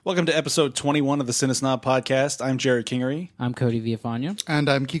Welcome to episode 21 of the Cinesnob podcast. I'm Jared Kingery. I'm Cody Villafana. And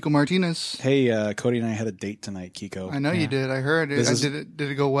I'm Kiko Martinez. Hey, Cody and I had a date tonight, Kiko. I know you did. I heard it. Did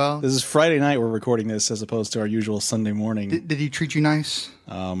it go well? This is Friday night we're recording this as opposed to our usual Sunday morning. Did he treat you nice?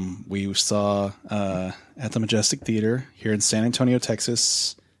 We saw at the Majestic Theater here in San Antonio,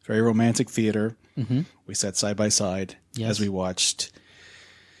 Texas. Very romantic theater. Mm-hmm. We sat side by side as we watched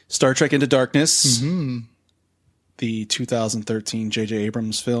Star Trek Into Darkness. Mm-hmm. The 2013 J.J.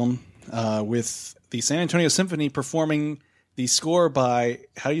 Abrams film, with the San Antonio Symphony performing the score by,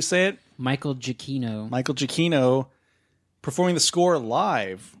 how do you say it? Michael Giacchino. Michael Giacchino performing the score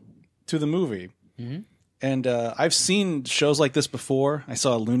live to the movie. Mm-hmm. And I've seen shows like this before. I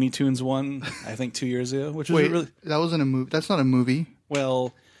saw a Looney Tunes one, I think 2 years ago, which was really... that wasn't a movie. That's not a movie.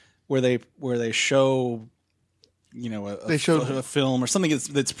 Well, where they show, a film or something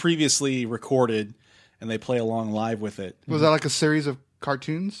that's previously recorded, and they play along live with it. Was that like a series of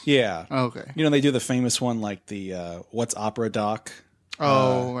cartoons? Yeah. Oh, okay. They do the famous one like the What's Opera Doc.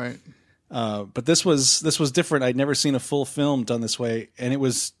 Oh, right. But this was different. I'd never seen a full film done this way, and it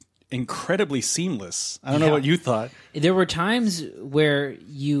was incredibly seamless. I don't know what you thought. There were times where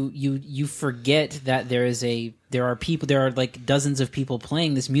you forget that there are like dozens of people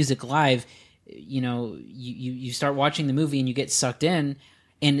playing this music live. You start watching the movie and you get sucked in,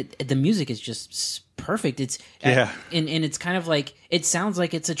 and the music is just perfect. It's and it's kind of like, it sounds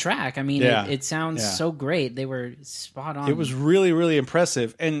like it's a track. I mean, it sounds so great. They were spot on. It was really, really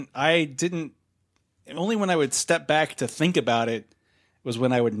impressive. And only when I would step back to think about it was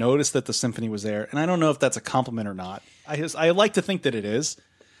when I would notice that the symphony was there. And I don't know if that's a compliment or not. I like to think that it is.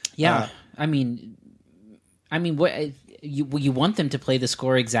 Yeah. I mean, what you want them to play the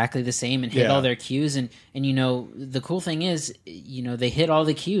score exactly the same and hit all their cues, and the cool thing is they hit all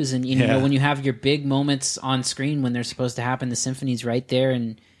the cues, and when you have your big moments on screen when they're supposed to happen, the symphony's right there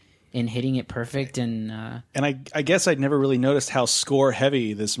and hitting it perfect. And I guess I'd never really noticed how score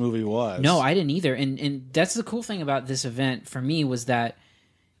heavy this movie was. No, I didn't either. And that's the cool thing about this event for me, was that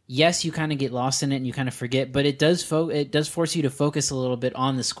yes, you kind of get lost in it and you kind of forget, but it does force you to focus a little bit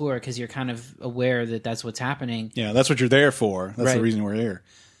on the score, because you're kind of aware that that's what's happening. Yeah, that's what you're there for. That's the reason we're here.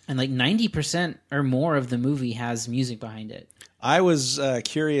 And like 90% or more of the movie has music behind it. I was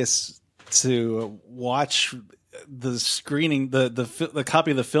curious to watch the screening, the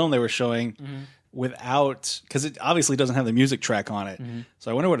copy of the film they were showing without, because it obviously doesn't have the music track on it. Mm-hmm.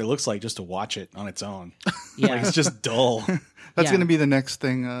 So I wonder what it looks like just to watch it on its own. Yeah, it's just dull. That's going to be the next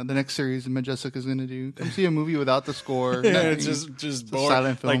thing. The next series Majestic is going to do. Come see a movie without the score. It's just boring.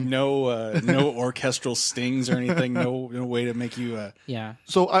 Silent film. Like no orchestral stings or anything. No way to make you. Yeah.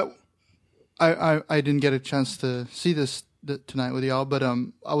 So I didn't get a chance to see this tonight with y'all, but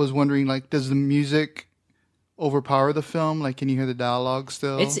I was wondering, like, does the music overpower the film? Like, can you hear the dialogue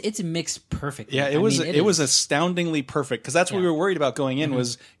still? It's mixed perfectly. Yeah, it was astoundingly perfect, because that's what we were worried about going in.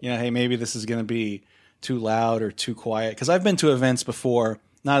 Was hey, maybe this is going to be too loud or too quiet, because I've been to events before,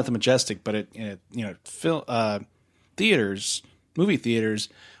 not at the Majestic, but at theaters, movie theaters,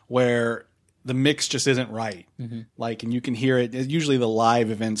 where the mix just isn't right. Mm-hmm. Like, and you can hear it. Usually the live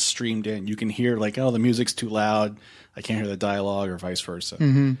events streamed in, you can hear like, oh, the music's too loud, I can't hear the dialogue, or vice versa.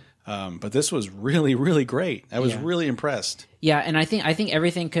 Mm-hmm. But this was really, really great. I was really impressed. Yeah, and I think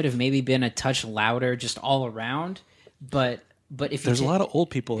everything could have maybe been a touch louder just all around, but if there's a lot of old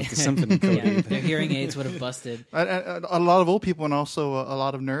people at the symphony, Cody. Their hearing aids would have busted. A lot of old people, and also a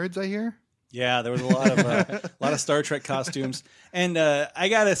lot of nerds, I hear. Yeah, there was a lot of Star Trek costumes, and I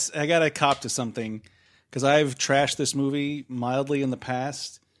gotta cop to something, because I've trashed this movie mildly in the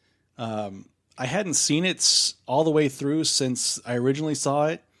past. I hadn't seen it all the way through since I originally saw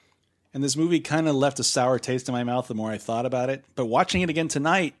it, and this movie kind of left a sour taste in my mouth the more I thought about it. But watching it again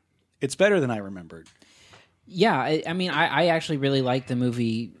tonight, it's better than I remembered. Yeah, I mean, I actually really liked the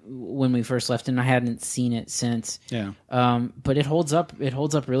movie when we first left, and I hadn't seen it since. Yeah. But it holds up. It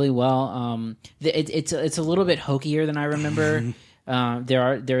holds up really well. It's a little bit hokier than I remember.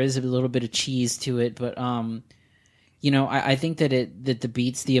 There is a little bit of cheese to it, but I think that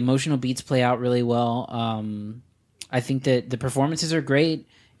the emotional beats play out really well. I think that the performances are great.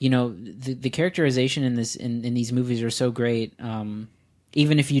 The characterization in these movies are so great.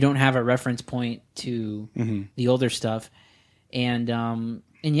 Even if you don't have a reference point to the older stuff, and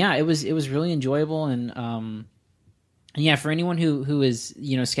yeah, it was really enjoyable, and yeah, for anyone who is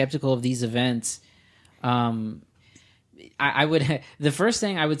skeptical of these events, I would the first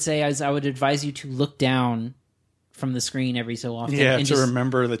thing I would say is I would advise you to look down from the screen every so often. Yeah, and to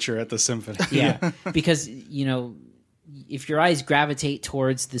remember that you're at the symphony. Yeah, because if your eyes gravitate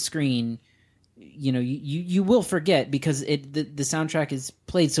towards the screen, you will forget because the soundtrack is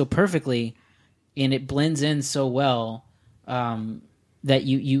played so perfectly and it blends in so well that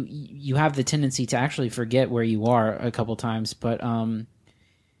you have the tendency to actually forget where you are a couple times. But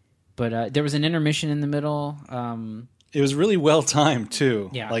there was an intermission in the middle. It was really well timed too.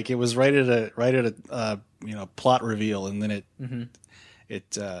 Yeah. Like it was right at a plot reveal, and then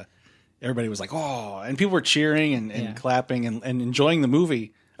it everybody was like, oh, and people were cheering and clapping and enjoying the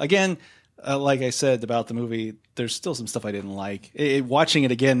movie. Again, like I said about the movie, there's still some stuff I didn't like. Watching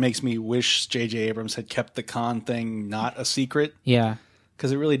it again makes me wish J.J. Abrams had kept the Khan thing not a secret. Yeah.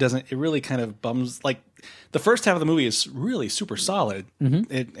 Because it really doesn't. It really kind of bums. Like the first half of the movie is really super solid,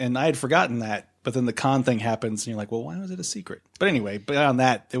 and I had forgotten that. But then the Khan thing happens, and you're like, well, why was it a secret? But anyway, beyond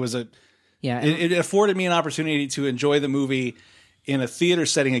that, it was it afforded me an opportunity to enjoy the movie in a theater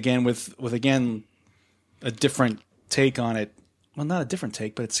setting again with again a different take on it. Well, not a different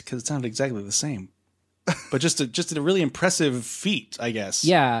take, but it's because it sounded exactly the same. But just a really impressive feat, I guess.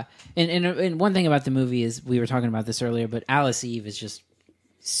 Yeah, and one thing about the movie is we were talking about this earlier, but Alice Eve is just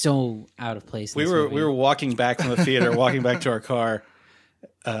so out of place. We were walking back from the theater, walking back to our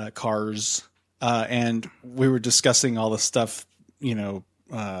cars, and we were discussing all the stuff,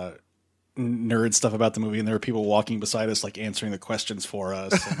 nerd stuff about the movie, and there were people walking beside us, like answering the questions for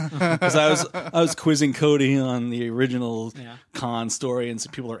us. Because I was quizzing Cody on the original Khan story, and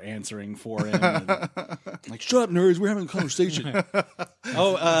some people are answering for him. And, like, shut up, nerds! We're having a conversation.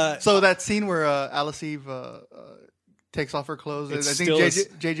 So that scene where Alice Eve takes off her clothes. I think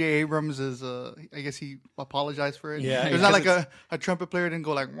J.J. Abrams is. I guess he apologized for it. Yeah, there's not like a trumpet player didn't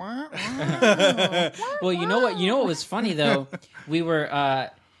go like. Wah, wah. Well, you know what was funny though. We were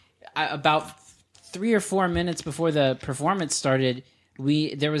about 3 or 4 minutes before the performance started.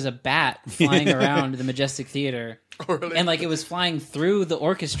 There was a bat flying around the Majestic Theater, really? And like it was flying through the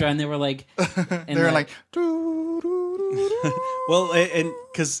orchestra, and they were like, and they're like, well, and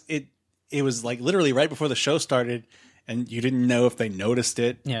because it was like literally right before the show started. And you didn't know if they noticed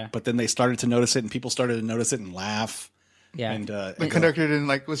it, but then they started to notice it, and people started to notice it and laugh. Yeah, and the conductor didn't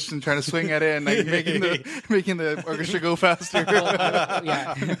was trying to swing at it and like making the orchestra go faster.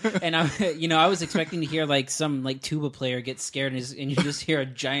 And I was expecting to hear like some like tuba player get scared, and you just hear a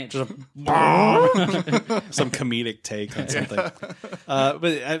giant some comedic take on something. But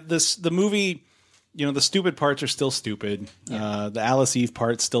the movie. The stupid parts are still stupid. The Alice Eve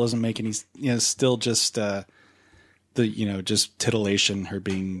part still doesn't make any. Still just. Just titillation, her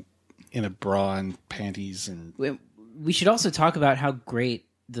being in a bra and panties, and we should also talk about how great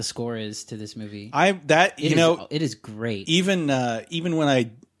the score is to this movie. It is great. Even when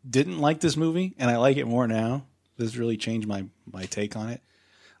I didn't like this movie, and I like it more now, this really changed my take on it.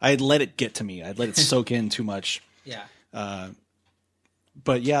 I had let it get to me. I'd let it soak in too much. Yeah.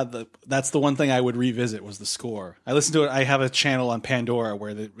 But yeah, that's the one thing I would revisit was the score. I listen to it. I have a channel on Pandora where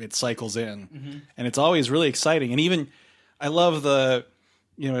it cycles in, and it's always really exciting. And even I love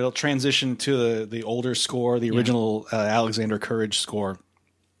it'll transition to the older score, the original Alexander Courage score.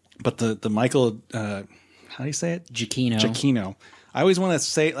 But the Michael, how do you say it? Giacchino. I always want to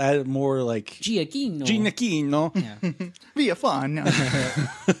say add more like Giacchino. Yeah. Via fun.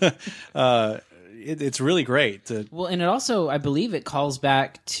 It's really great. Well, and it also, I believe it calls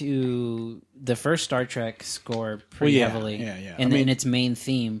back to the first Star Trek score pretty heavily. Yeah. And in its main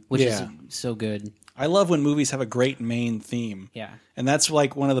theme, which is so good. I love when movies have a great main theme. Yeah. And that's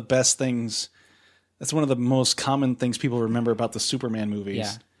like one of the best things. That's one of the most common things people remember about the Superman movies.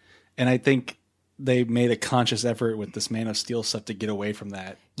 Yeah. And I think they made a conscious effort with this Man of Steel stuff to get away from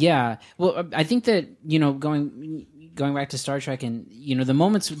that. Yeah. Well, I think that, going back to Star Trek, and the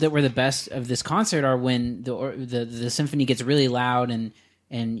moments that were the best of this concert are when the symphony gets really loud and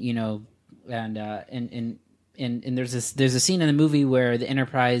there's a scene in the movie where the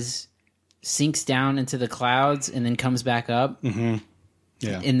Enterprise sinks down into the clouds and then comes back up. Mm-hmm.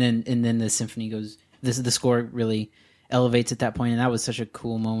 Yeah, and then the symphony goes. The score really elevates at that point, and that was such a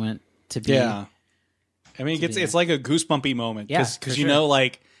cool moment to be. Yeah, I mean, it's like a goosebumpy moment because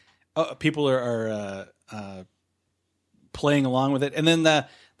people are playing along with it, and then that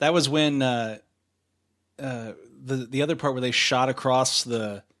was when the other part where they shot across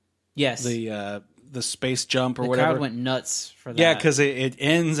the space jump or whatever. The crowd went nuts for that. Yeah, because it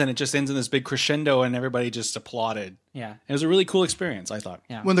ends and it just ends in this big crescendo, and everybody just applauded. Yeah, it was a really cool experience, I thought.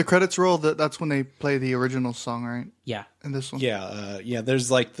 Yeah. When the credits roll, that's when they play the original song, right? Yeah, in this one. Yeah.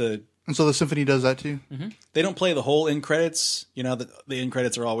 There's like and so the symphony does that too. Mm-hmm. They don't play the whole end credits. The end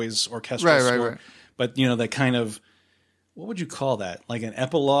credits are always orchestral score. Right. But that kind of, what would you call that? Like an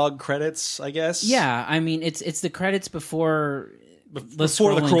epilogue credits, I guess. Yeah, I mean it's the credits before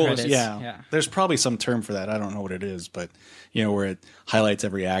before the scrolling credits. credits. Yeah. There's probably some term for that. I don't know what it is, but where it highlights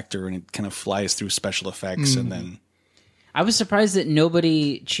every actor and it kind of flies through special effects and then. I was surprised that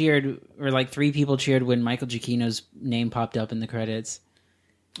nobody cheered, or like 3 people cheered when Michael Giacchino's name popped up in the credits.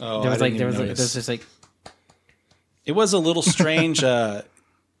 Oh, there was just like. It was a little strange.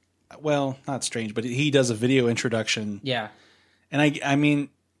 Well, not strange, but he does a video introduction. Yeah. And I mean,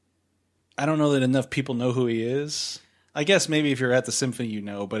 I don't know that enough people know who he is. I guess maybe if you're at the symphony,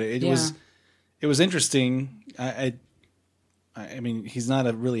 but it was interesting. I mean, he's not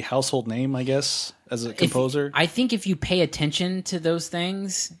a really household name, I guess, as a composer. I think if you pay attention to those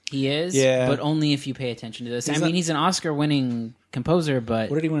things, he is. Yeah. But only if you pay attention to this. He's an Oscar-winning composer, but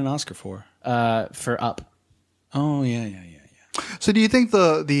what did he win an Oscar for? For Up. Oh yeah. So, do you think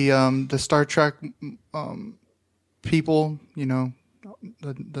the Star Trek people,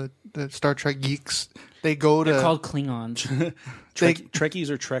 the Star Trek geeks, they're called Klingons. Trekkies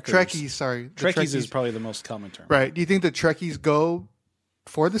or Trekkers? Trekkies, sorry. Trekkies is probably the most common term. Right. Do you think the Trekkies go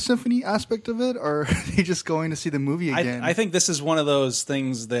for the symphony aspect of it, or are they just going to see the movie again? I think this is one of those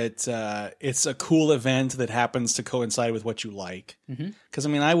things that it's a cool event that happens to coincide with what you like. Because, I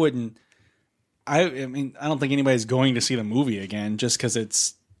mean, I don't think anybody's going to see the movie again just because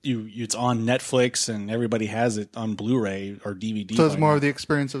it's on Netflix and everybody has it on Blu-ray or DVD. So it's more of the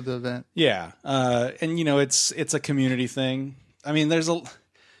experience of the event. Yeah. And it's a community thing. I mean,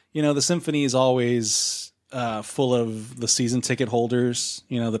 the symphony is always full of the season ticket holders,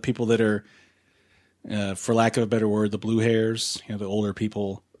 the people that are, for lack of a better word, the blue hairs, the older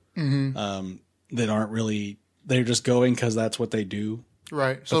people that aren't really, they're just going because that's what they do.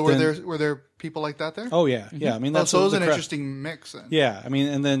 Right. So were there people like that there? Oh yeah, yeah. I mean, that's so it was an interesting mix. Then. Yeah, I mean,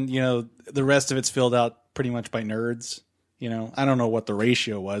 and then the rest of it's filled out pretty much by nerds. I don't know what the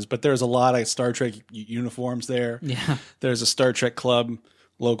ratio was, but there's a lot of Star Trek uniforms there. Yeah. There's a Star Trek club,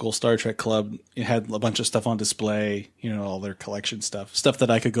 local Star Trek club. It had a bunch of stuff on display. All their collection stuff that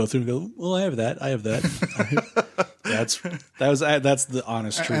I could go through and go, well, I have that. That's the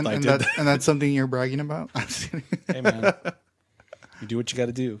honest truth. And that's something you're bragging about. Hey man. You do what you got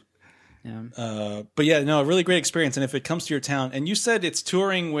to do. Yeah. But yeah, no, a really great experience. And if it comes to your town, and you said it's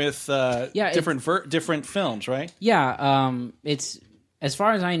touring with different films, right? Yeah. It's, as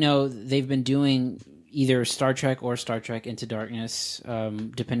far as I know, they've been doing either Star Trek or Star Trek Into Darkness,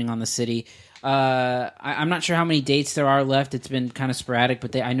 depending on the city. I'm not sure how many dates there are left. It's been kind of sporadic,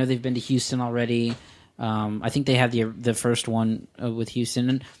 but I know they've been to Houston already. I think they had the first one with Houston,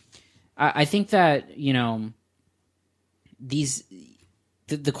 and I think that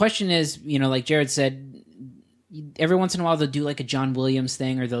the question is, like Jared said, every once in a while they'll do like a John Williams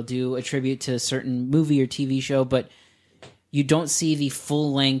thing, or they'll do a tribute to a certain movie or TV show, but you don't see the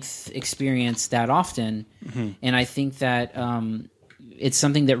full length experience that often. And I think that it's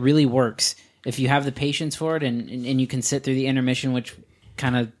something that really works if you have the patience for it, and you can sit through the intermission, which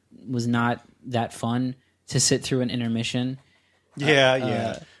kind of was not that fun to sit through an intermission.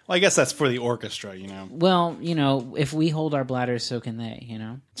 Yeah. Well, I guess that's for the orchestra, Well, if we hold our bladders, so can they,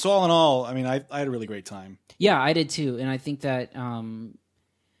 So all in all, I mean, I had a really great time. Yeah, I did too, and I think that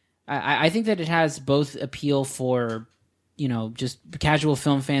I think that it has both appeal for just casual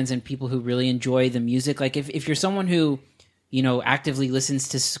film fans and people who really enjoy the music. Like if you're someone who actively listens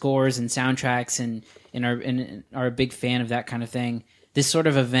to scores and soundtracks and are a big fan of that kind of thing, this sort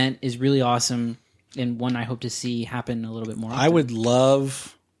of event is really awesome, and one I hope to see happen a little bit more often. I would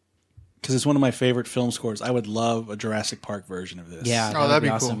love, because it's one of my favorite film scores, I would love a Jurassic Park version of this. Yeah, that'd be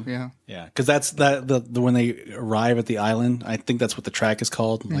awesome. Cool. Yeah, yeah, because that's the when they arrive at the island. I think that's what the track is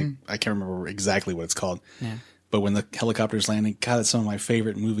called. Like I can't remember exactly what it's called. Yeah, but when the helicopter's landing, God, it's some of my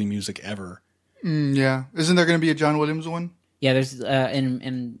favorite movie music ever. Yeah, isn't there going to be a John Williams one? Yeah, there's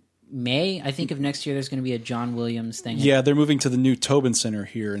in May, I think, of next year, there's going to be a John Williams thing. Yeah, they're moving to the new Tobin Center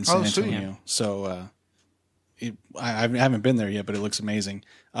here in San Antonio. So I haven't been there yet, but it looks amazing.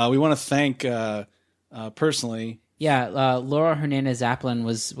 We want to thank personally. Yeah, Laura Hernandez Zaplin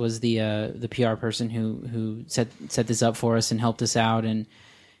was the PR person who set this up for us and helped us out, and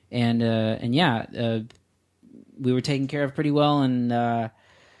we were taken care of pretty well, and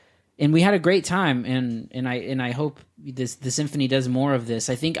we had a great time, and I hope the symphony does more of this.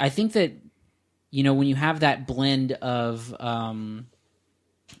 I think that when you have that blend of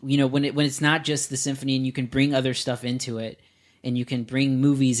when it's not just the symphony, and you can bring other stuff into it, and you can bring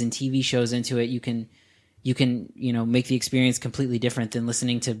movies and TV shows into it, you can make the experience completely different than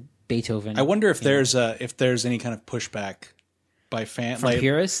listening to Beethoven. I wonder if there's any kind of pushback by fans from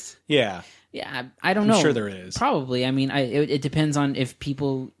purists. Yeah. Yeah, I don't know. I'm sure there is. Probably. I mean, it depends on if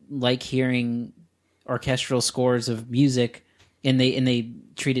people like hearing orchestral scores of music and they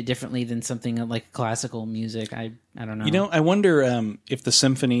treat it differently than something like classical music. I don't know. You know, I wonder if the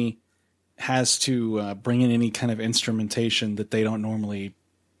symphony has to bring in any kind of instrumentation that they don't normally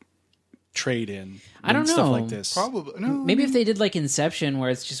trade in. I don't know. Stuff like this. Probably no. Maybe if they did like Inception, where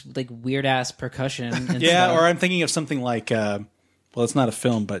it's just like weird ass percussion. And Yeah, stuff. or I'm thinking of something like, well, it's not a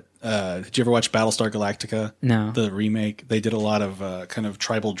film, but did you ever watch Battlestar Galactica? No. The remake. They did a lot of kind of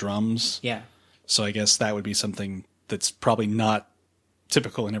tribal drums. Yeah. So I guess that would be something that's probably not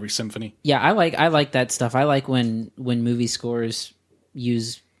typical in every symphony. Yeah, I like that stuff. I like when movie scores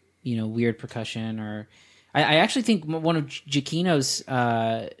use, weird percussion, or I actually think one of Giacchino's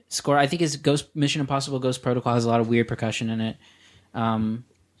score, I think his Mission Impossible Ghost Protocol has a lot of weird percussion in it. I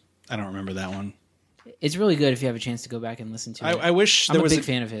don't remember that one. It's really good if you have a chance to go back and listen to it. I wish I'm there a was big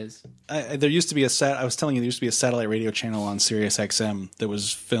fan of his. There used to be I was telling you, there used to be a satellite radio channel on Sirius XM that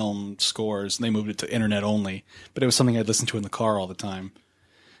was film scores, and they moved it to internet only. But it was something I'd listen to in the car all the time.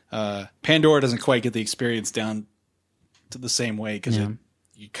 Pandora doesn't quite get the experience down to the same way because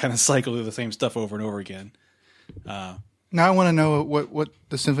you kind of cycle through the same stuff over and over again. Now I want to know what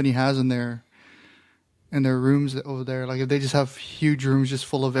the symphony has in their rooms over there. Like if they just have huge rooms just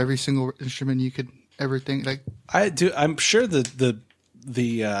full of every single instrument you could ever think. Like I'm sure the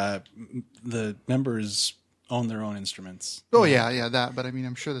members own their own instruments. Oh yeah, that. But I mean,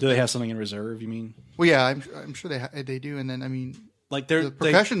 I'm sure that Do they have something in reserve? You mean? Well, yeah, I'm sure they do. And then I mean, like the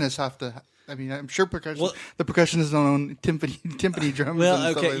percussionists have to. I mean, I'm sure the percussionists don't own timpani drums. Well,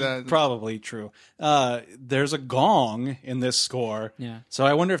 and okay, stuff like that. probably true. There's a gong in this score, Yeah. So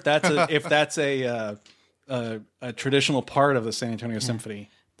I wonder if that's a traditional part of the San Antonio Symphony.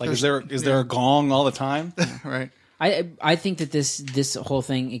 Like, is there a gong all the time? Right. I think that this whole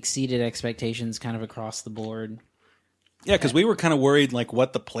thing exceeded expectations kind of across the board. Yeah, because we were kind of worried like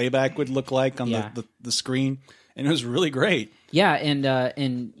what the playback would look like on the screen, and it was really great. Yeah, and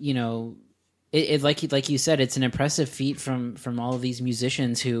it like you said, it's an impressive feat from all of these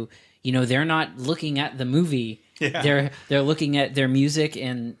musicians who, they're not looking at the movie. Yeah. They're looking at their music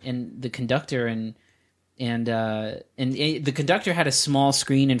and the conductor and the conductor had a small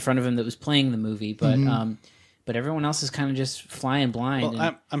screen in front of him that was playing the movie, but everyone else is kind of just flying blind.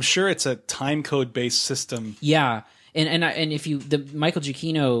 Well, I'm sure it's a time code based system. Yeah, and if Michael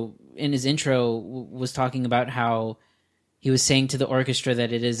Giacchino in his intro was talking about how he was saying to the orchestra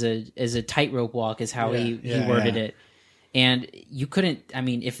that it is a tightrope walk is how he worded it, and you couldn't. I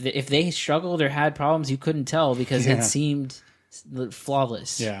mean, if they struggled or had problems, you couldn't tell because it seemed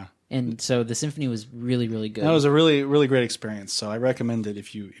flawless. Yeah. And so the symphony was really, really good. That was a really, really great experience. So I recommend it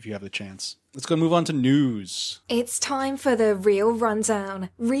if you have the chance. Let's go move on to news. It's time for the Real Rundown,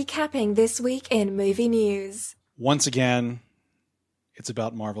 recapping this week in movie news. Once again, it's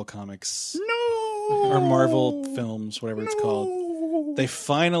about Marvel Comics. No! Or Marvel Films, whatever it's called. They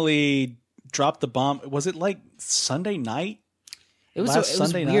finally dropped the bomb. Was it like Sunday night? It was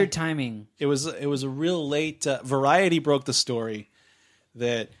Sunday weird night? timing. It was a real late... Variety broke the story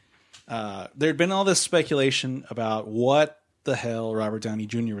that... there had been all this speculation about what the hell Robert Downey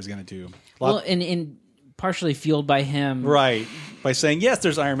Jr. was going to do. And partially fueled by him. Right. By saying, yes,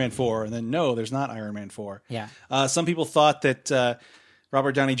 there's Iron Man 4, and then no, there's not Iron Man 4. Yeah. Some people thought that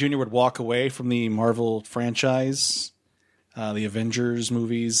Robert Downey Jr. would walk away from the Marvel franchise, the Avengers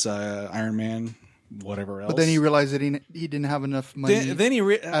movies, Iron Man, whatever else. But then he realized that he didn't have enough money. Then he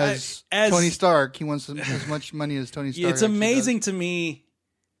as Tony Stark, he wants as much money as Tony Stark. It's amazing to me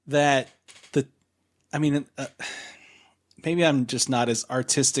that maybe I'm just not as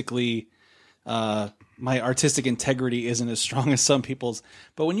artistically, my artistic integrity isn't as strong as some people's,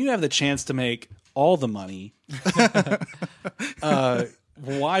 but when you have the chance to make all the money,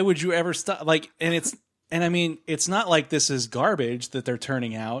 why would you ever stop? It's not like this is garbage that they're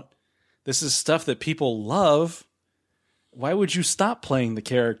turning out. This is stuff that people love. Why would you stop playing the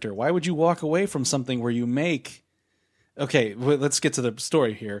character? Why would you walk away from something where you make... Okay, let's get to the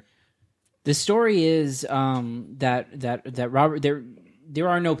story here. The story is that Robert there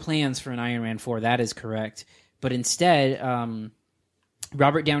are no plans for an Iron Man 4. That is correct, but instead,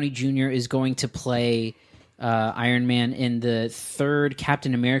 Robert Downey Jr. is going to play Iron Man in the third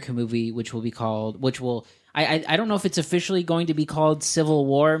Captain America movie, which will I don't know if it's officially going to be called Civil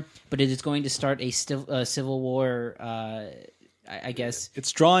War, but it is going to start a Civil War. I guess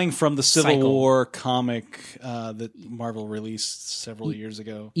it's drawing from the Civil cycle. War comic that Marvel released several years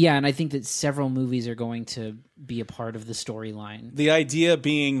ago. Yeah, and I think that several movies are going to be a part of the storyline. The idea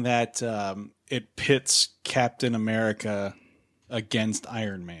being that it pits Captain America against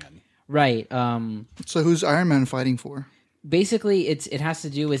Iron Man. Right. So who's Iron Man fighting for? basically, it has to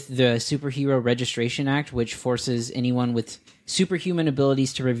do with the Superhero Registration Act, which forces anyone with superhuman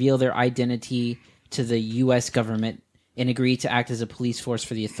abilities to reveal their identity to the U.S. government and agree to act as a police force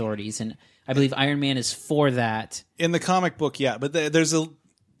for the authorities. And I believe Iron Man is for that. In the comic book, yeah, but there's a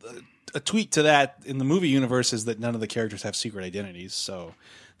tweak to that in the movie universe is that none of the characters have secret identities. So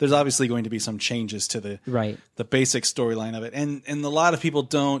there's obviously going to be some changes to the basic storyline of it. And a lot of people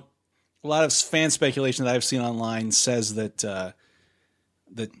don't. A lot of fan speculation that I've seen online says that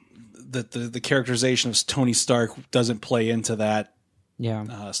the characterization of Tony Stark doesn't play into that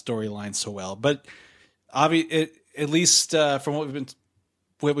storyline so well. But at least from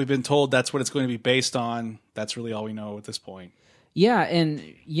what we've been told, that's what it's going to be based on. That's really all we know at this point. Yeah, and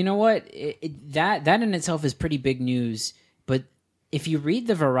you know what? That in itself is pretty big news. But if you read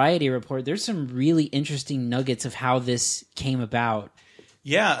the Variety report, there's some really interesting nuggets of how this came about.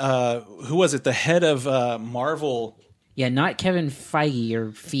 Yeah, who was it? The head of Marvel. Yeah, not Kevin Feige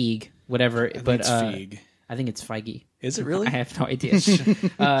or Feige, whatever. But it's Feige. I think it's Feige. Is it really? I have no idea.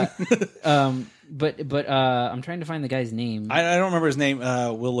 But I'm trying to find the guy's name. I don't remember his name.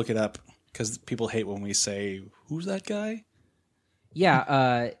 We'll look it up because people hate when we say, "Who's that guy?"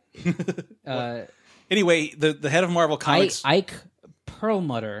 Yeah. Anyway, the head of Marvel Comics, Ike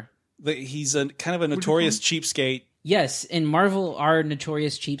Perlmutter. He's a kind of a notorious cheapskate. Yes, and Marvel are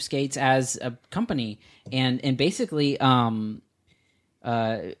notorious cheapskates as a company, and basically, they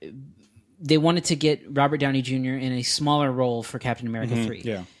wanted to get Robert Downey Jr. in a smaller role for Captain America 3.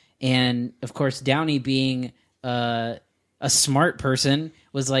 Yeah, and of course, Downey being a smart person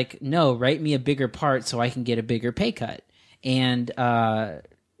was like, "No, write me a bigger part so I can get a bigger pay cut." And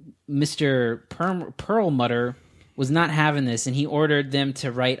Mr. Perlmutter was not having this, and he ordered them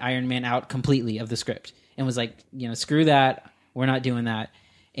to write Iron Man out completely of the script. And was like, screw that. We're not doing that.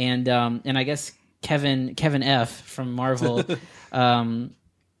 And I guess Kevin F from Marvel,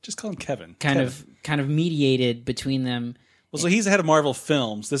 just call him Kevin. Kind of mediated between them. Well, so he's the head of Marvel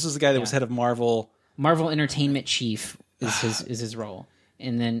Films. This is the guy that was head of Marvel. Marvel Entertainment Chief is his role.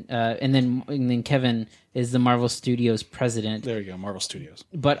 And then Kevin is the Marvel Studios president. There you go, Marvel Studios.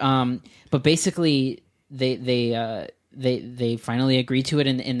 But basically they finally agreed to it,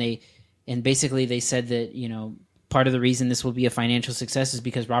 and basically they said that, part of the reason this will be a financial success is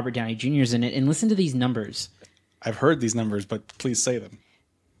because Robert Downey Jr. is in it. And listen to these numbers. I've heard these numbers, but please say them.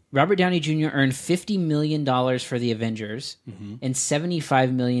 Robert Downey Jr. earned $50 million for the Avengers and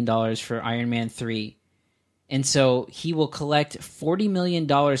 $75 million for Iron Man 3. And so he will collect $40 million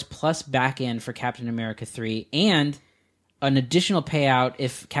plus back end for Captain America 3 and an additional payout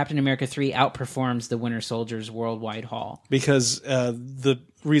if Captain America 3 outperforms the Winter Soldier's worldwide haul. Because the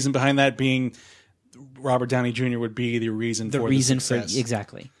reason behind that being Robert Downey Jr. would be the reason for the success.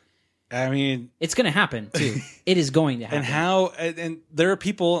 Exactly. I mean, it's going to happen too. It is going to happen. And there are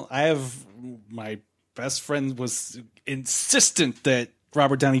people. My best friend was insistent that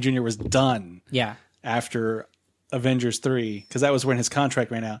Robert Downey Jr. was done. Yeah. After Avengers 3, because that was when his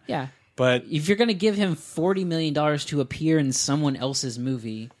contract ran out. Yeah. But if you're going to give him $40 million to appear in someone else's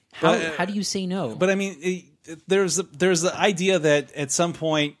movie, how do you say no? But I mean, there's the idea that at some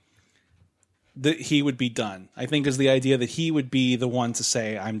point that he would be done. I think is the idea that he would be the one to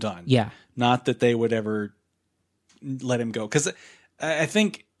say, "I'm done." Yeah. Not that they would ever let him go. Because I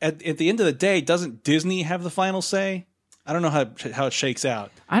think at the end of the day, doesn't Disney have the final say? I don't know how it shakes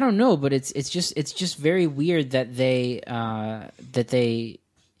out. I don't know, but it's just very weird that they I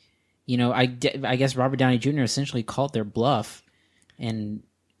guess Robert Downey Jr. essentially called their bluff, and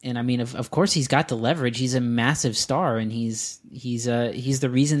I mean, of course he's got the leverage. He's a massive star, and he's the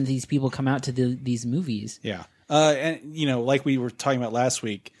reason these people come out to these movies. Yeah, and like we were talking about last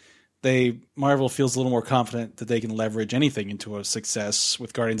week, Marvel feels a little more confident that they can leverage anything into a success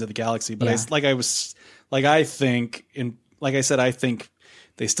with Guardians of the Galaxy. But I think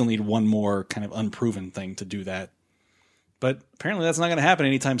they still need one more kind of unproven thing to do that. But apparently that's not going to happen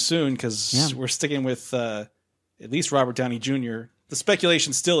anytime soon because we're sticking with at least Robert Downey Jr. The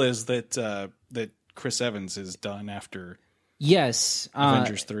speculation still is that Chris Evans is done after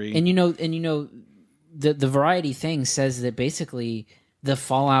Avengers 3. And the Variety thing says that basically the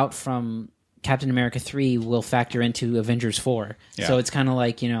fallout from Captain America 3 will factor into Avengers 4. Yeah. So it's kind of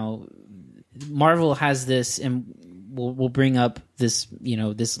like, Marvel has this and we'll bring up this,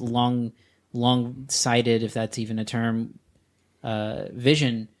 this long-sighted, if that's even a term,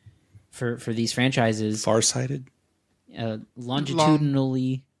 vision for these franchises. Farsighted?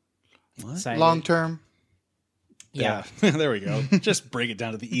 Longitudinally sighted. Long term. Yeah. There we go. Just break it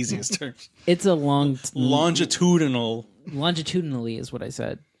down to the easiest terms. It's a longitudinal. Longitudinally is what I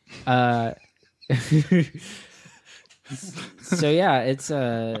said. So yeah, it's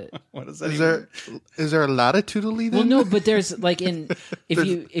What is that? Is there a latitudinally then? well, no, but there's like if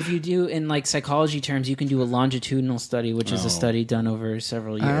you do in like psychology terms, you can do a longitudinal study, which is a study done over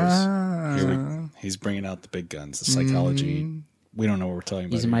several years. He's bringing out the big guns, the psychology. We don't know what we're talking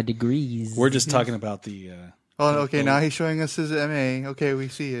about. These are my degrees. We're just talking about the. Oh, okay. Now he's showing us his MA. Okay, we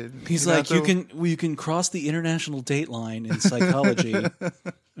see it. He's like, you can cross the international date line in psychology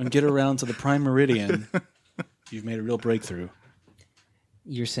and get around to the prime meridian. You've made a real breakthrough.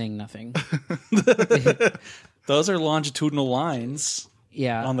 You're saying nothing. Those are longitudinal lines.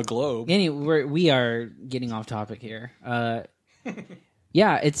 Yeah. On the globe. Anyway, we are getting off topic here.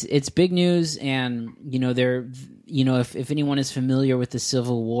 Yeah, it's big news, and if anyone is familiar with the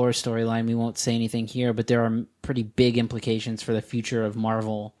Civil War storyline, we won't say anything here, but there are pretty big implications for the future of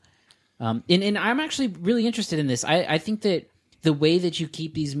Marvel. And I'm actually really interested in this. I think that the way that you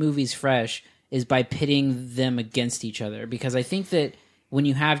keep these movies fresh is by pitting them against each other, because I think that when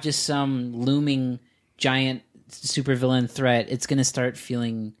you have just some looming giant supervillain threat, it's going to start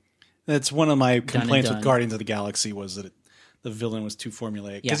feeling. That's one of my complaints with Guardians of the Galaxy, was that the villain was too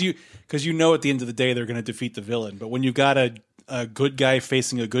formulaic. Because you know at the end of the day they're going to defeat the villain, but when you got a good guy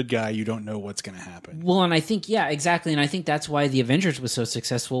facing a good guy, you don't know what's going to happen. Well, and I think exactly, and I think that's why the Avengers was so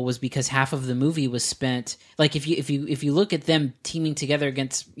successful, was because half of the movie was spent like if you look at them teaming together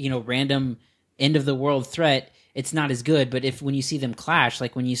against random end of the world threat, it's not as good. But when you see them clash,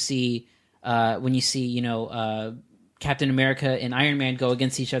 like when you see Captain America and Iron Man go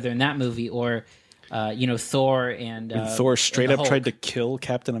against each other in that movie, or Thor and Thor straight and up Hulk. tried to kill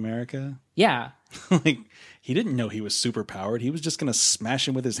Captain America. Yeah. Like, he didn't know he was super powered. He was just going to smash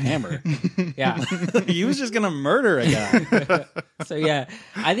him with his hammer. Yeah. He was just going to murder a guy. So yeah,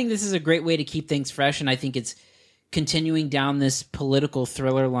 I think this is a great way to keep things fresh, and I think it's continuing down this political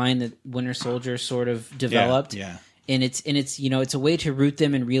thriller line that Winter Soldier sort of developed. Yeah. And it's it's a way to root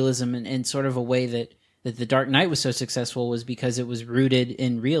them in realism, and sort of a way that The Dark Knight was so successful was because it was rooted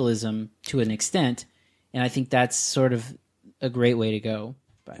in realism to an extent, and I think that's sort of a great way to go.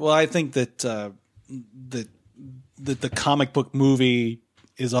 But. Well, I think that the comic book movie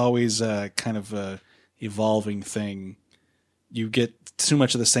is always kind of a evolving thing. You get too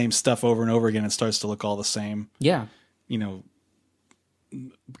much of the same stuff over and over again, it starts to look all the same. Yeah.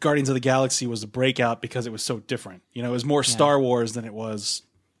 Guardians of the Galaxy was a breakout because it was so different. It was more Star Wars than it was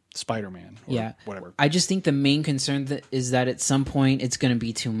Spider-Man or whatever. I just think the main concern is that at some point it's going to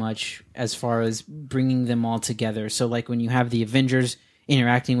be too much as far as bringing them all together. So like when you have the Avengers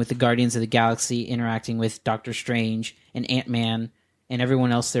interacting with the Guardians of the Galaxy, interacting with Doctor Strange and Ant-Man and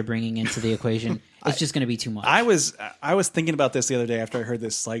everyone else they're bringing into the equation, it's just going to be too much. I was thinking about this the other day after I heard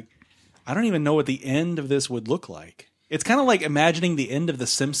this. Like, I don't even know what the end of this would look like. It's kind of like imagining the end of The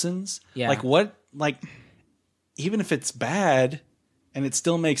Simpsons. Yeah. Like what? Like, even if it's bad and it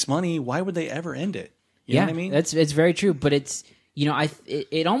still makes money, why would they ever end it? You know what I mean? It's very true. But it's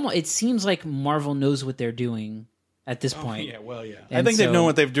it seems like Marvel knows what they're doing at this point. Yeah. Well, yeah. I think they've known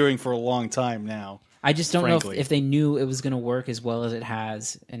what they're doing for a long time now. I just don't know if they knew it was going to work as well as it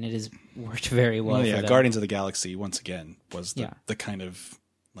has, and it has worked very well. Yeah, for them. Guardians of the Galaxy once again was the kind of.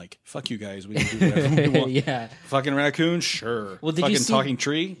 Like, fuck you guys, we can do whatever we want. Yeah. Fucking raccoon, sure. Well, fucking talking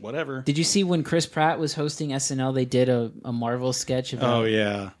tree, whatever. Did you see when Chris Pratt was hosting SNL, they did a Marvel sketch about... Oh,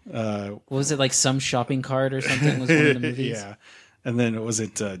 yeah. What was it, like Some Shopping Cart or something was one of the movies? Yeah. And then was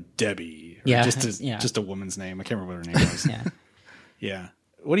it Debbie? Or yeah. Just a woman's name. I can't remember what her name was. Yeah. Yeah.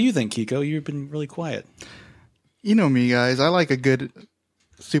 What do you think, Kiko? You've been really quiet. You know me, guys. I like a good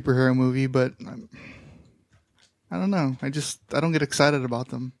superhero movie, but... I don't know. I don't get excited about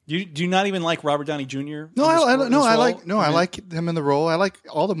them. Do you not even like Robert Downey Jr.? I like him in the role. I like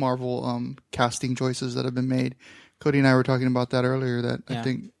all the Marvel casting choices that have been made. Cody and I were talking about that earlier. I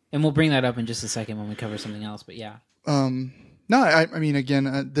think, and we'll bring that up in just a second when we cover something else. But yeah. No, I mean,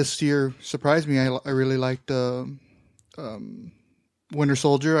 again, this year surprised me. I really liked Winter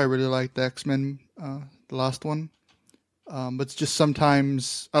Soldier. I really liked the X-Men, the last one. But it's just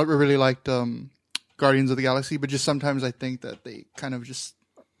sometimes I really liked. Guardians of the Galaxy, but just sometimes I think that they kind of just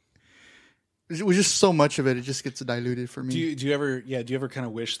it was just so much of it just gets diluted for me. Do you ever kind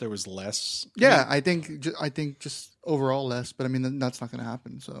of wish there was less? Yeah, I think just overall less, but I mean that's not going to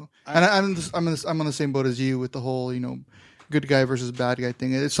happen. So I'm on the same boat as you with the whole good guy versus bad guy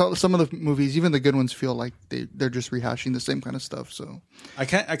thing. It's some of the movies, even the good ones, feel like they're just rehashing the same kind of stuff. So I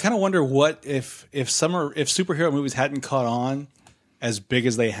kind of wonder what if superhero movies hadn't caught on as big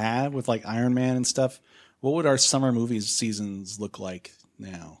as they have with like Iron Man and stuff, what would our summer movies seasons look like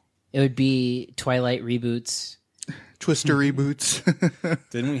now? It would be Twilight reboots. Twister reboots.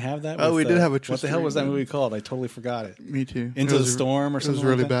 Didn't we have that? Oh, we did have a What Twister the hell was that reboot. movie called? I totally forgot it. Me too. Into the Storm or It something was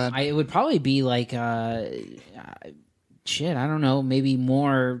really like that? bad. It would probably be like shit. I don't know. Maybe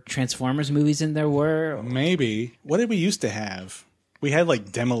more Transformers movies than there were. Maybe. What did we used to have? We had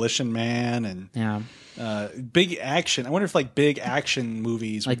like Demolition Man and Yeah, big action. I wonder if like big action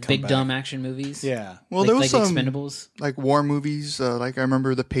movies would like come big back. dumb action movies. Yeah. Well, like, there was like some Expendables. like war movies. Like I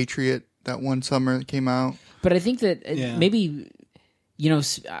remember The Patriot that one summer that came out. But I think that Yeah. maybe,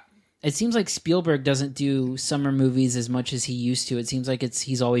 it seems like Spielberg doesn't do summer movies as much as he used to. It seems like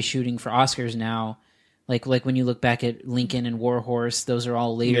he's always shooting for Oscars now. Like when you look back at Lincoln and War Horse, those are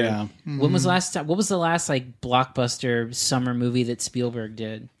all later. Yeah. When was last time? What was the last like blockbuster summer movie that Spielberg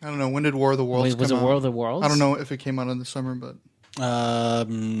did? I don't know, when did War of the Worlds Was come it out? War of the Worlds? I don't know if it came out in the summer, but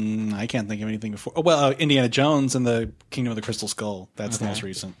I can't think of anything before. Oh, well, Indiana Jones and the Kingdom of the Crystal Skull. That's the most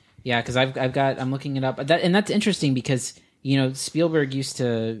recent. Yeah, because I'm looking it up. And that's interesting because Spielberg used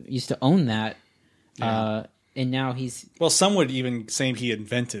to own that, and now he's Well, some would even say he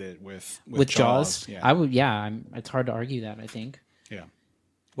invented it with Jaws. Yeah. I would. Yeah, it's hard to argue that. I think. Yeah.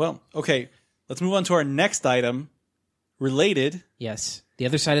 Well, okay. Let's move on to our next item. Related. Yes, the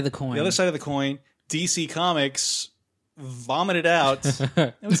other side of the coin. The other side of the coin. DC Comics vomited out.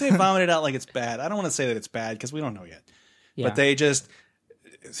 I would say vomited out like it's bad. I don't want to say that it's bad because we don't know yet. Yeah. But they just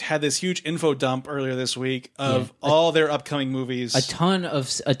had this huge info dump earlier this week of all their upcoming movies. a ton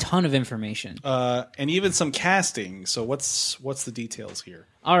of information. And even some casting. So what's the details here?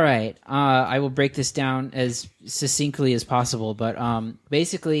 All right, I will break this down as succinctly as possible. But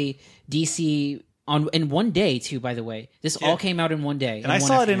basically, DC in one day too. By the way, this all came out in one day. And I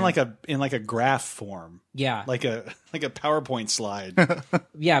saw it in like a graph form. Yeah, Like a PowerPoint slide.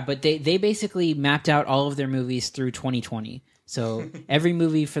 yeah. But they basically mapped out all of their movies through 2020. So every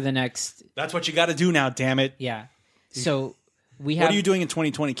movie for the next That's what you got to do now, damn it. yeah. So we have What are you doing in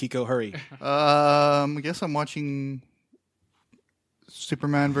 2020, Kiko? Hurry. I guess I'm watching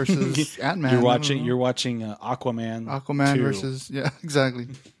Superman versus Ant-Man. You're I don't know. watching Aquaman. Aquaman 2. versus exactly.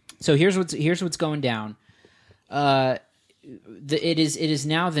 So here's what's going down. It is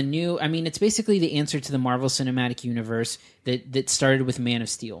now the new. I mean, it's basically the answer to the Marvel Cinematic Universe that started with Man of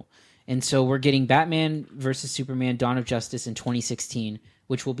Steel, and so we're getting Batman versus Superman: Dawn of Justice in 2016,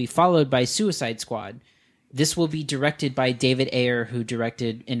 which will be followed by Suicide Squad. This will be directed by David Ayer, who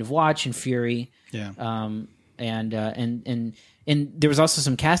directed End of Watch and Fury. Yeah. And there was also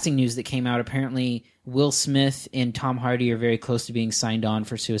some casting news that came out. Apparently, Will Smith and Tom Hardy are very close to being signed on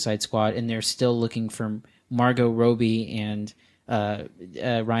for Suicide Squad, and they're still looking for Margot Robbie and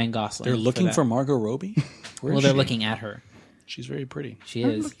Ryan Gosling. They're looking that. for Margot Robbie? Where Well, is they're she? looking at her. She's very pretty. She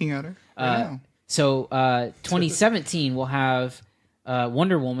I'm is. looking at her right now. So 2017 we'll have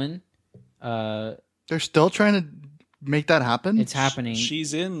Wonder Woman. They're still trying to make that happen. It's happening.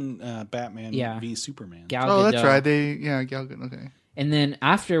 She's in Batman Yeah. v Superman. Gal Oh, that's Gadot. right. Gal Gadot. Okay. And then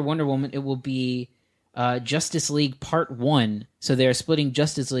after Wonder Woman, it will be Justice League Part 1. So they're splitting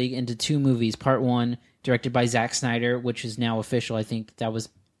Justice League into two movies. Part 1, directed by Zack Snyder, which is now official. I think that was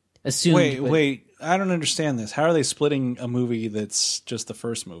assumed. Wait. I don't understand this. How are they splitting a movie that's just the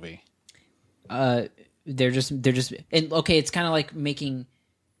first movie? They're just and okay. It's kind of like making.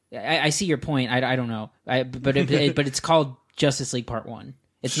 I see your point. I don't know. But it's called Justice League Part 1.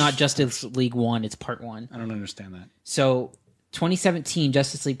 It's not Justice League 1. It's Part 1. I don't understand that. So 2017,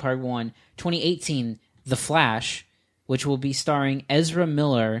 Justice League Part 1. 2018, The Flash, which will be starring Ezra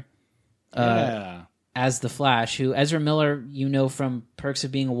Miller Yeah. as The Flash, who Ezra Miller, from Perks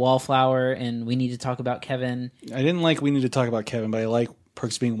of Being a Wallflower, and We Need to Talk About Kevin. I didn't like We Need to Talk About Kevin, but I like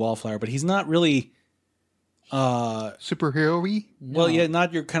Perks of Being a Wallflower. But he's not really... Superhero-y? Well, yeah,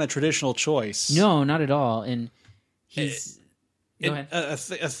 not your kind of traditional choice. No, not at all. And he's... Go ahead.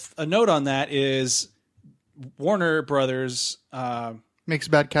 A note on that is Warner Brothers... Makes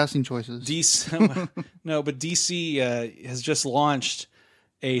bad casting choices. DC, no, but DC has just launched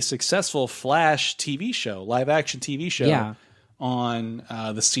a successful Flash TV show, live action TV show Yeah. on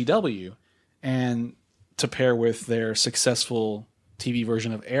the CW, and to pair with their successful TV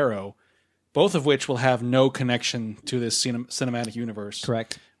version of Arrow, both of which will have no connection to this cinematic universe.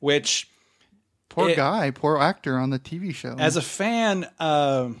 Correct. Which, Poor it- guy, poor actor on the TV show. as a fan,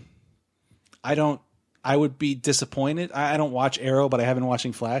 I would be disappointed. I don't watch Arrow, but I have been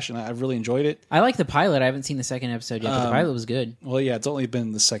watching Flash, and I've really enjoyed it. I like the pilot. I haven't seen the second episode yet, but the pilot was good. Well, yeah, it's only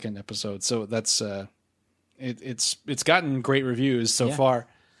been the second episode, so that's it's gotten great reviews so Yeah. far.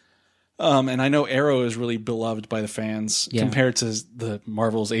 And I know Arrow is really beloved by the fans Yeah. compared to the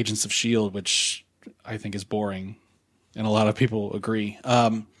Marvel's Agents of S.H.I.E.L.D., which I think is boring, and a lot of people agree.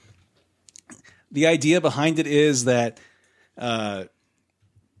 the idea behind it is that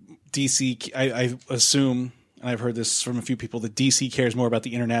DC, I assume, and I've heard this from a few people, that DC cares more about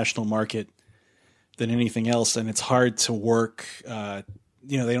the international market than anything else, and it's hard to work. They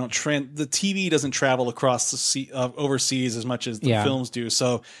don't the TV doesn't travel across the sea, overseas as much as the films do.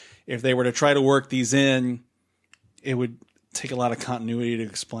 So if they were to try to work these in, it would take a lot of continuity to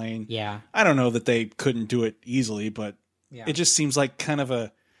explain. Yeah. I don't know that they couldn't do it easily, but it just seems like kind of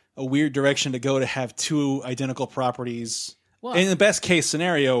a weird direction to go, to have two identical properties. Well, in the best case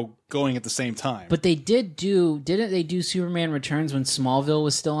scenario, going at the same time. But they didn't they do Superman Returns when Smallville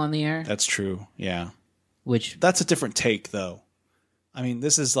was still on the air? That's true, yeah. That's a different take, though. I mean,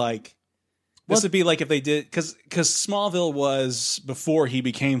 this would be like if they did, because Smallville was before he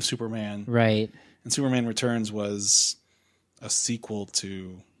became Superman. Right. And Superman Returns was a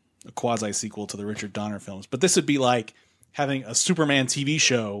quasi-sequel to the Richard Donner films. But this would be like having a Superman TV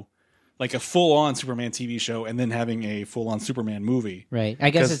show, like a full-on Superman TV show, and then having a full-on Superman movie. Right. I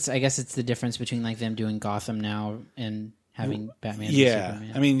guess it's the difference between like them doing Gotham now and having Batman and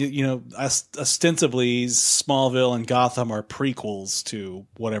Superman. I mean, ostensibly Smallville and Gotham are prequels to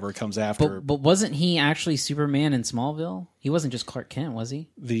whatever comes after. But wasn't he actually Superman in Smallville? He wasn't just Clark Kent, was he?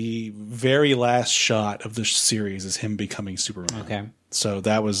 The very last shot of the series is him becoming Superman. Okay. So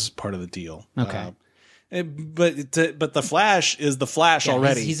that was part of the deal. Okay. But the Flash is the Flash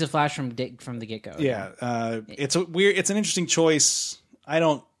already. He's a Flash from the get-go. Yeah. It's an interesting choice. I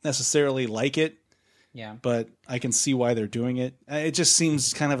don't necessarily like it. Yeah. But I can see why they're doing it. It just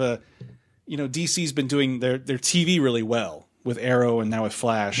seems kind of DC's been doing their TV really well with Arrow and now with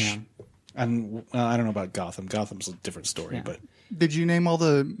Flash. Yeah. And I don't know about Gotham. Gotham's a different story, but did you name all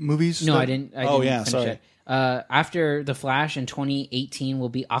the movies? No, I didn't. Sorry. It. After The Flash in 2018 will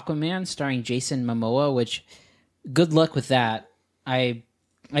be Aquaman, starring Jason Momoa, which good luck with that. I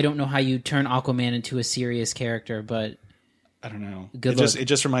don't know how you turn Aquaman into a serious character, but I don't know. Good luck. It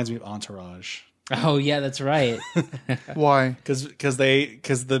just reminds me of Entourage. Oh yeah, that's right. Why? Because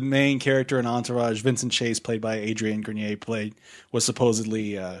the main character in Entourage, Vincent Chase, played by Adrian Grenier, was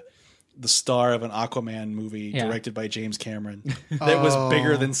supposedly the star of an Aquaman movie directed by James Cameron that was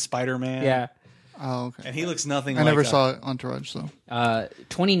bigger than Spider-Man. Yeah. Oh, okay. And he looks nothing I like never saw Entourage, so.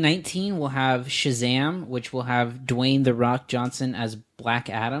 2019 will have Shazam, which will have Dwayne "The Rock" Johnson as Black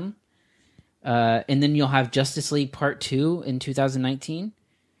Adam. And then you'll have Justice League Part 2 in 2019.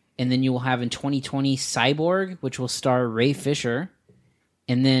 And then you will have in 2020 Cyborg, which will star Ray Fisher.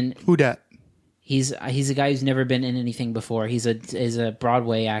 And then who dat? He's a guy who's never been in anything before. He's a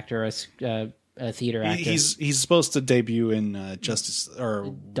Broadway actor, a theater actor. He's supposed to debut in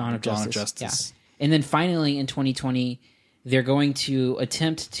Dawn of Justice. Yeah. And then finally in 2020, they're going to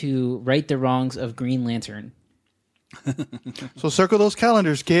attempt to right the wrongs of Green Lantern. So circle those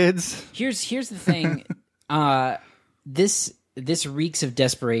calendars, kids. Here's the thing. This reeks of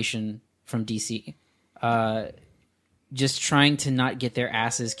desperation from DC. Just trying to not get their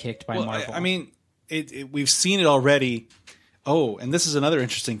asses kicked by Marvel. I mean, we've seen it already. Oh, and this is another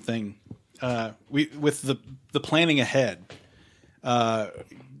interesting thing. With the planning ahead.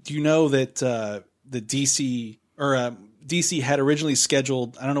 Do you know that the DC had originally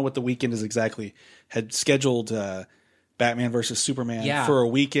scheduled? I don't know what the weekend is exactly. Had scheduled Batman versus Superman for a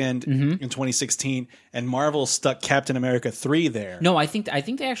weekend in 2016, and Marvel stuck Captain America 3 there. No, I think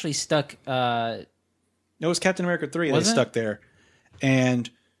they actually stuck. No, it was Captain America 3. They stuck there, and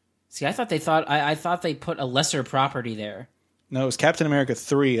see, I thought they put a lesser property there. No, it was Captain America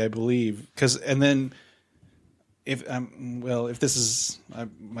 3, I believe. If this is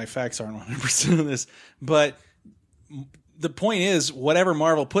my facts aren't 100% on this, but the point is, whatever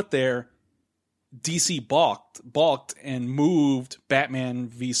Marvel put there, DC balked and moved Batman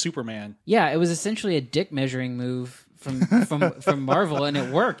v Superman. Yeah, it was essentially a dick measuring move from Marvel, and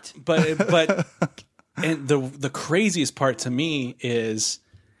it worked. But and the craziest part to me is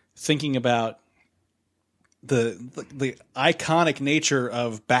thinking about the iconic nature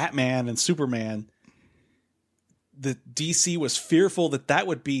of Batman and Superman. The DC was fearful that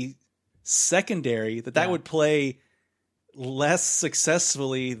would be secondary, that would play less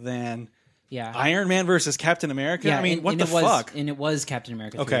successfully than Iron Man versus Captain America. Yeah, I mean, what the fuck? And it was Captain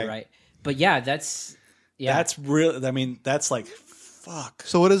America 3, right? But that's real. I mean, that's like fuck.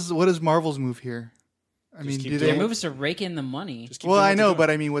 So what is Marvel's move here? I mean, their move is to rake in the money. Well, I know,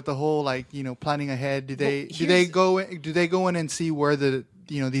 but I mean, with the whole planning ahead, do they go in and see where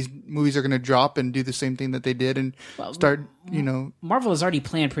these movies are going to drop and do the same thing that they did and start? Marvel has already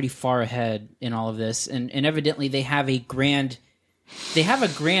planned pretty far ahead in all of this, and evidently they have a grand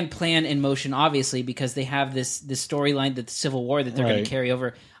plan in motion. Obviously, because they have this storyline, that the Civil War that they're going to carry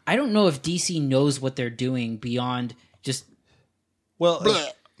over. I don't know if DC knows what they're doing beyond just. Well,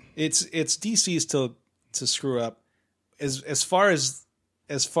 it's DC's to screw up. As far as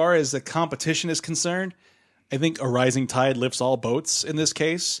the competition is concerned, I think a rising tide lifts all boats in this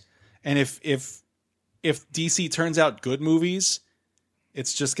case. And if DC turns out good movies,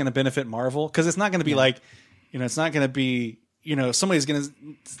 it's just going to benefit Marvel, because it's not going to be like, it's not going to be, somebody's going to,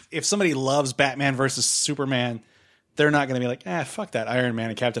 if somebody loves Batman versus Superman, they're not going to be like, fuck that Iron Man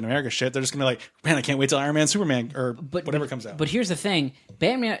and Captain America shit. They're just going to be like, man, I can't wait till Iron Man, Superman, or whatever comes out. But here's the thing.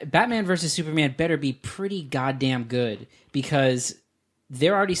 Batman versus Superman better be pretty goddamn good, because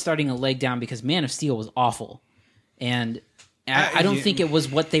they're already starting a leg down, because Man of Steel was awful. And I don't think it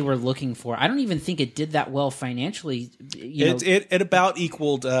was what they were looking for. I don't even think it did that well financially. It about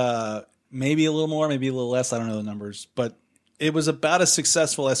equaled, maybe a little more, maybe a little less. I don't know the numbers, but it was about as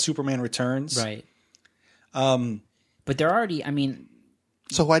successful as Superman Returns. Right. But they're already,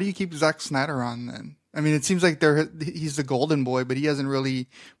 So why do you keep Zack Snyder on then? It seems like he's the golden boy, but he hasn't really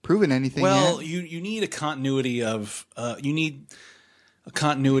proven anything Well, yet. you need a continuity of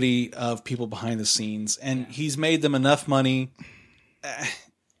people behind the scenes, and he's made them enough money. I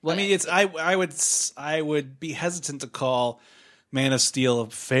would be hesitant to call Man of Steel a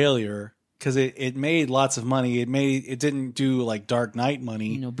failure, because it made lots of money. It didn't do like Dark Knight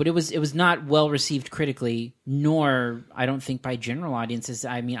money. But it was not well received critically, nor I don't think by general audiences.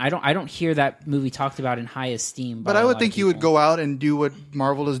 I don't hear that movie talked about in high esteem. But I would think you would go out and do what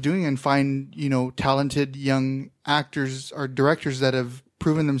Marvel is doing and find, talented young actors or directors that have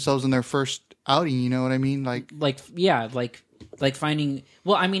proven themselves in their first outing. You know what I mean? Like finding.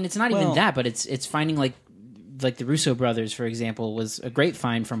 Well, it's not even that, but it's finding like the Russo brothers, for example, was a great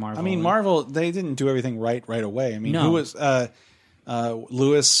find for Marvel. Marvel, they didn't do everything right away. No. Who was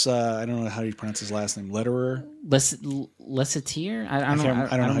Lewis? I don't know how you pronounce his last name. Letterer? Lasseter? I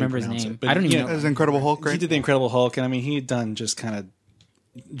don't remember his name. But I don't even know. It was Incredible Hulk, right? He did the Incredible Hulk, and he had done just kind of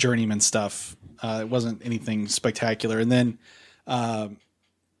journeyman stuff. It wasn't anything spectacular. And then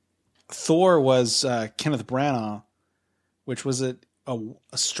Thor was Kenneth Branagh, which was a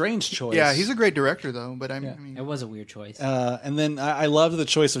strange choice. Yeah, he's a great director, though. But It was a weird choice. And then I loved the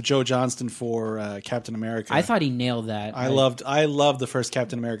choice of Joe Johnston for Captain America. I thought he nailed that. I loved the first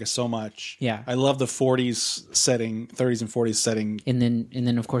Captain America so much. Yeah, I love the 40s setting, 30s and 40s setting. And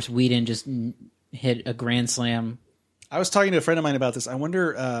then of course Whedon just hit a grand slam. I was talking to a friend of mine about this. I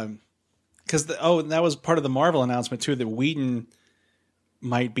wonder because that was part of the Marvel announcement too, that Whedon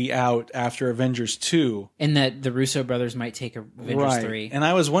might be out after Avengers 2. And that the Russo brothers might take Avengers 3. And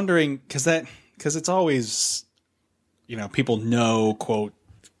I was wondering, because it's always, people know, quote,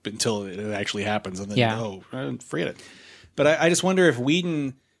 until it actually happens, and then, forget it. But I just wonder if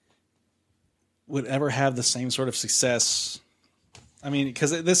Whedon would ever have the same sort of success.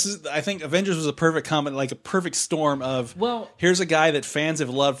 Because I think Avengers was a perfect comment, like a perfect storm of, here's a guy that fans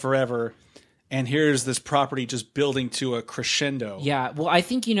have loved forever, and here's this property just building to a crescendo. Yeah, well, I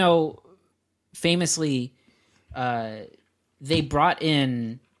think, famously, they brought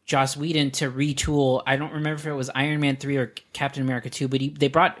in Joss Whedon to retool. I don't remember if it was Iron Man 3 or Captain America 2, but they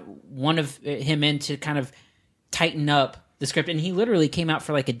brought one of him in to kind of tighten up the script. And he literally came out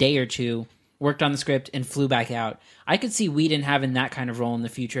for like a day or two, worked on the script, and flew back out. I could see Whedon having that kind of role in the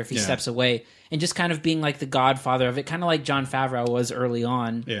future if he steps away, and just kind of being like the godfather of it, kind of like Jon Favreau was early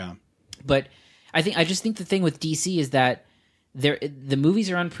on. Yeah. But I just think the thing with DC is that the movies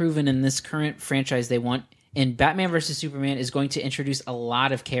are unproven in this current franchise they want, and Batman versus Superman is going to introduce a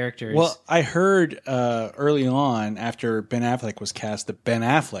lot of characters. Well, I heard early on after Ben Affleck was cast that Ben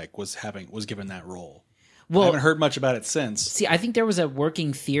Affleck was given that role. Well, I haven't heard much about it since. See, I think there was a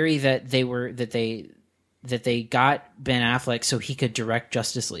working theory that they got Ben Affleck so he could direct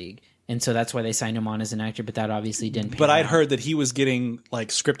Justice League. And so that's why they signed him on as an actor, but that obviously didn't. But I'd heard that he was getting like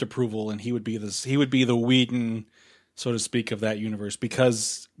script approval, and he would be the Whedon, so to speak, of that universe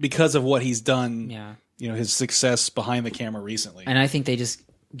because of what he's done. Yeah, his success behind the camera recently. And I think they just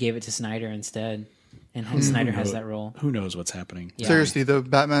gave it to Snyder instead, and Snyder has that role. Who knows what's happening? Yeah. Seriously, the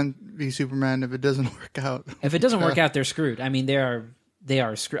Batman v Superman, if it doesn't work out, they're screwed. They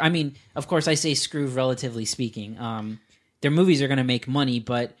are screwed. Of course, I say screwed relatively speaking. Their movies are going to make money,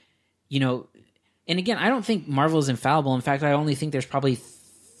 but. And again, I don't think Marvel is infallible. In fact, I only think there's probably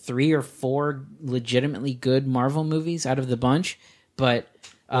 3 or 4 legitimately good Marvel movies out of the bunch. But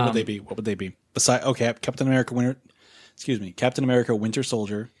what would they be? Besides, Captain America Winter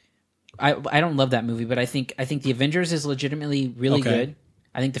Soldier. I don't love that movie, but I think the Avengers is legitimately really good.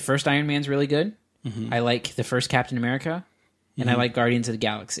 I think the first Iron Man's really good. Mm-hmm. I like the first Captain America, and I like Guardians of the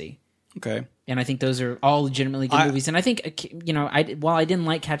Galaxy. Okay. And I think those are all legitimately good movies. And I think, while I didn't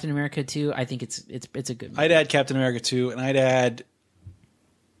like Captain America 2, I think it's a good movie. I'd add Captain America 2, and I'd add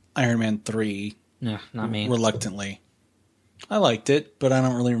Iron Man 3. No, not me. Reluctantly. I liked it, but I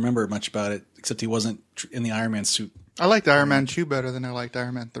don't really remember much about it, except he wasn't in the Iron Man suit. I liked Iron Man 2 better than I liked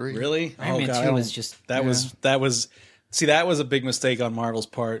Iron Man 3. Really? Iron Man 2 was just... That was... See, that was a big mistake on Marvel's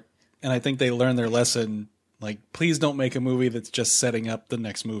part, and I think they learned their lesson. Like, please don't make a movie that's just setting up the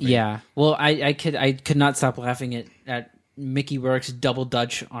next movie. Yeah. Well, I could not stop laughing at Mickey Rourke's double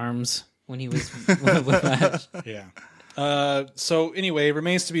Dutch arms when he was with that. Yeah. So anyway,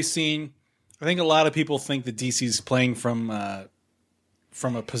 remains to be seen. I think a lot of people think that DC's playing from a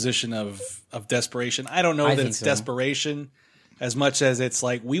position of desperation. I don't know that it's desperation as much as it's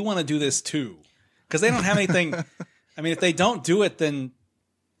like, we want to do this too. Because they don't have anything. I mean, if they don't do it, then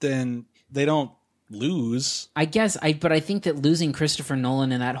they don't lose. But I think that losing Christopher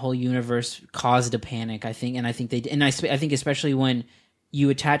Nolan and that whole universe caused a panic. I think I think especially when you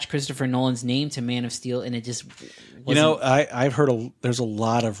attach Christopher Nolan's name to Man of Steel, and it just wasn't... I've heard there's a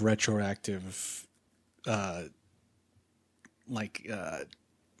lot of retroactive, what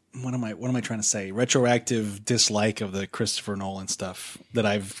am I trying to say? Retroactive dislike of the Christopher Nolan stuff that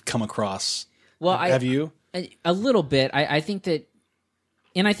I've come across. Well, have you? A little bit. I think that.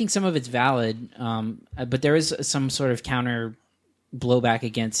 And I think some of it's valid, but there is some sort of counter blowback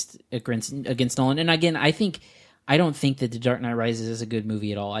against Nolan. And again, I don't think that The Dark Knight Rises is a good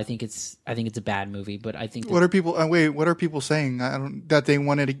movie at all. I think it's a bad movie. But I think what are people saying? That they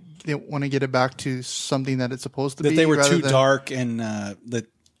want to get it back to something that it's supposed to be. That they were too dark and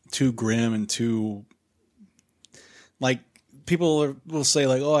too grim and too like. People will say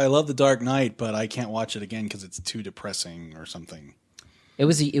like, "Oh, I love The Dark Knight, but I can't watch it again because it's too depressing or something." It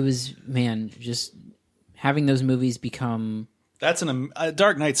was man, just having those movies become. That's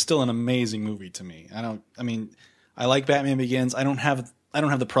Dark Knight's still an amazing movie to me. I like Batman Begins. I don't have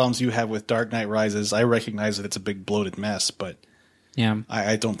the problems you have with Dark Knight Rises. I recognize that it's a big bloated mess, but yeah,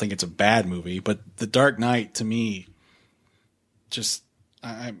 I don't think it's a bad movie. But The Dark Knight to me, it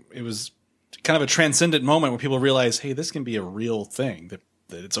was kind of a transcendent moment where people realize, hey, this can be a real thing that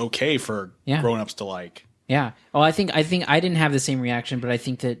it's okay for grown-ups to like. Yeah. Oh, I think I didn't have the same reaction, but I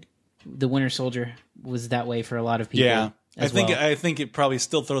think that The Winter Soldier was that way for a lot of people. Yeah, I think it probably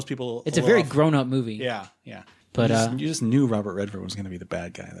still throws people. It's a very grown-up movie. Yeah, yeah. But you just knew Robert Redford was going to be the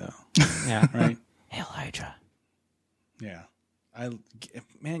bad guy, though. Yeah, right. Hail Hydra. Yeah,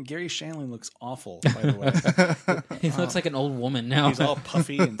 Gary Shandling looks awful. By the way, he looks like an old woman now. He's all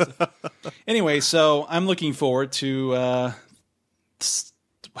puffy. Anyway, so I'm looking forward to.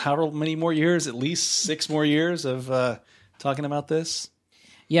 How many more years? At least 6 more years of talking about this.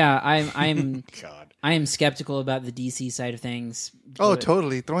 Yeah, I'm God. I am skeptical about the DC side of things. Oh,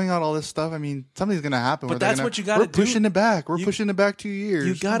 totally! Throwing out all this stuff. I mean, something's going to happen. But that's what you got to do. We're pushing it back. We're pushing it back 2 years.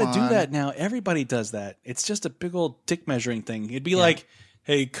 You got to do that now. Everybody does that. It's just a big old dick measuring thing. It'd be like,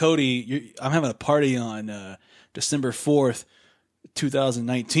 hey, Cody, I'm having a party on December 4th,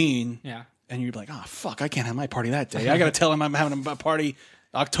 2019. Yeah, and you're like, oh fuck, I can't have my party that day. I got to tell him I'm having a party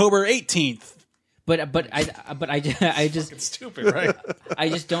October 18th. But I just it's stupid, right? I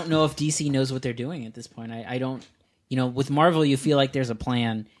just don't know if DC knows what they're doing at this point. I don't, with Marvel you feel like there's a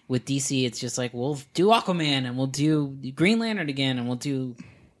plan. With DC it's just like, we'll do Aquaman and we'll do Green Lantern again and we'll do,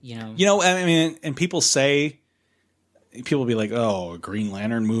 I mean, and people will be like, oh, a Green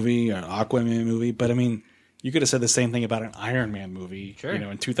Lantern movie, an Aquaman movie, but I mean, you could have said the same thing about an Iron Man movie, sure.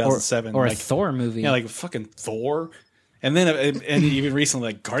 In 2007, or a Thor movie, like fucking Thor. And then, and even recently,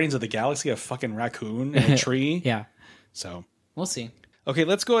 like Guardians of the Galaxy, a fucking raccoon in a tree. Yeah. So we'll see. Okay,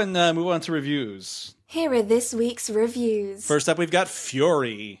 let's go and move on to reviews. Here are this week's reviews. First up, we've got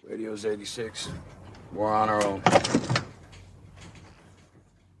Fury. Radio's 86. We're on our own.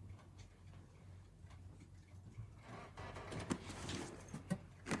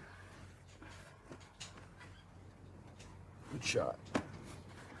 Good shot.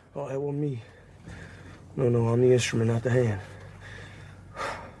 Oh, that wasn't me. No, I'm the instrument, not the hand.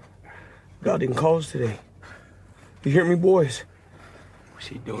 God didn't call us today. You hear me, boys? What's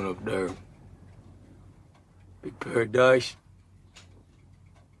he doing up there? Big paradise?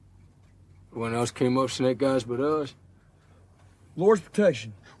 Everyone else came up, snake eyes, but us. Lord's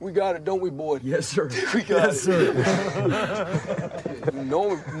protection. We got it, don't we, boy? Yes, sir. We got yes, sir.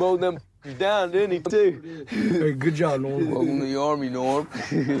 Norm mowed them down, didn't he, too? Hey, good job, Norm. Welcome to the Army, Norm.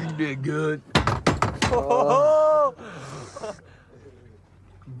 You did good.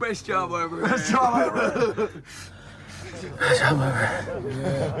 Best job I ever had. Best job ever. Best job ever.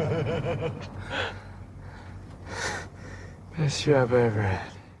 Yeah. Best job I ever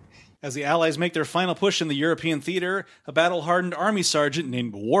had. As the Allies make their final push in the European theater, a battle-hardened army sergeant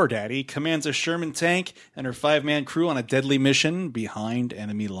named War Daddy commands a Sherman tank and her 5-man crew on a deadly mission behind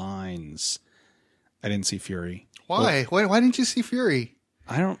enemy lines. I didn't see Fury. Why? Why didn't you see Fury?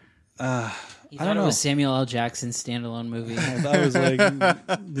 I don't. You I thought don't it know. was Samuel L. Jackson's standalone movie. I was like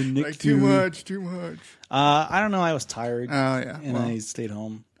the Nick Like, too much. I don't know. I was tired. Oh, yeah. And Well. I stayed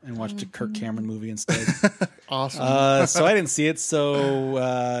home and watched a Kirk Cameron movie instead. Awesome. So I didn't see it. So,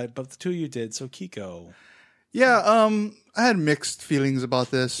 but the two of you did. So Kiko. Yeah, I had mixed feelings about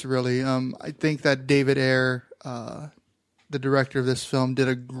this, really. I think that David Ayer, the director of this film, did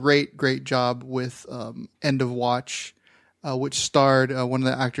a great job with End of Watch, which starred one of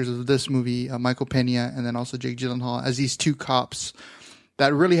the actors of this movie, Michael Pena, and then also Jake Gyllenhaal, as these two cops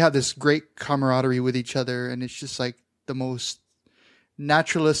that really have this great camaraderie with each other. And it's just like the most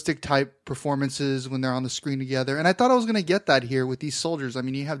naturalistic type performances when they're on the screen together. And I thought I was going to get that here with these soldiers. I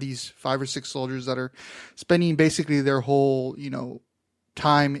mean, you have these 5 or 6 soldiers that are spending basically their whole,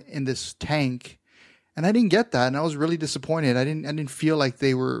 time in this tank. And I didn't get that. And I was really disappointed. I didn't feel like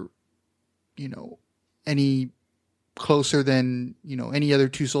they were, any closer than, any other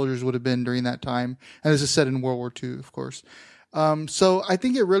 2 soldiers would have been during that time. And this is set in World War II, of course. So I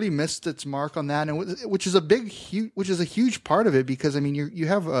think it really missed its mark on that, and which is a huge part of it, because I mean you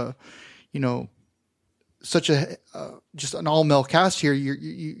have such a just an all male cast here.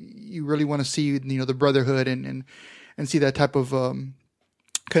 You really want to see the brotherhood and see that type of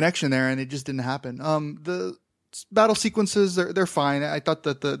connection there, and it just didn't happen. The battle sequences they're fine. I thought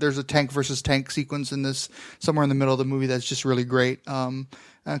that there's a tank versus tank sequence in this somewhere in the middle of the movie that's just really great.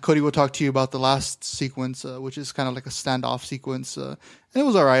 Cody will talk to you about the last sequence, which is kind of like a standoff sequence. And it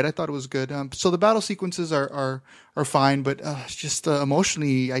was all right. I thought it was good. So the battle sequences are fine, but just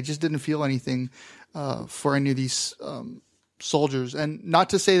emotionally, I just didn't feel anything for any of these soldiers. And not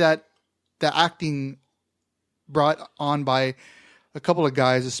to say that the acting brought on by a couple of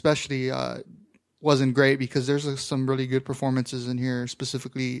guys, especially, wasn't great, because there's some really good performances in here,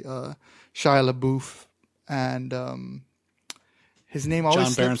 specifically Shia LaBeouf and his name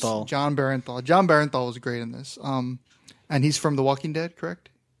always John slips. Barenthal. John Barenthal. John Barenthal was great in this. And he's from The Walking Dead, correct?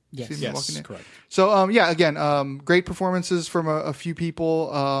 Yes. He's from The Walking Yes, Dead. correct. So, again, great performances from a few people.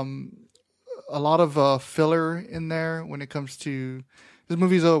 A lot of filler in there when it comes to this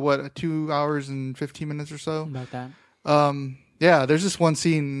movie's 2 hours and 15 minutes or so. About that. Yeah, there's this one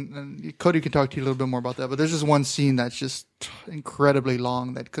scene, and Cody can talk to you a little bit more about that, but there's this one scene that's just incredibly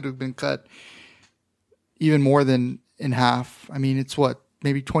long that could have been cut even more than in half. I mean, it's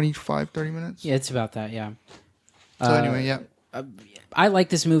maybe 25, 30 minutes? Yeah, it's about that. Yeah. So anyway, yeah. I like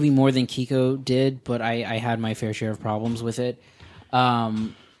this movie more than Kiko did, but I had my fair share of problems with it.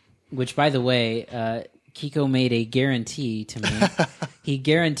 Which, by the way, Kiko made a guarantee to me. He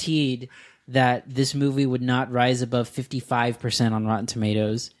guaranteed that this movie would not rise above 55% on Rotten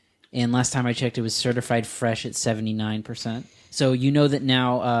Tomatoes. And last time I checked, it was certified fresh at 79%. So you know that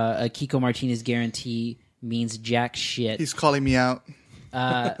now a Kiko Martinez guarantee means jack shit. He's calling me out.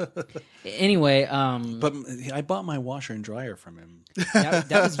 Anyway, But I bought my washer and dryer from him. that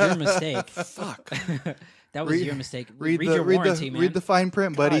was your mistake. Fuck. That was your mistake. Read your warranty, man. Read the fine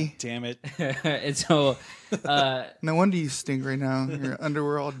print, buddy. God damn it. And so, No wonder you stink right now. Your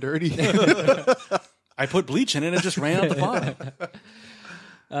underwear all dirty. I put bleach in it and it just ran out the bottom.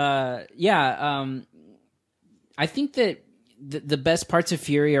 I think that the best parts of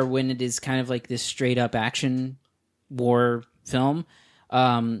Fury are when it is kind of like this straight up action war film.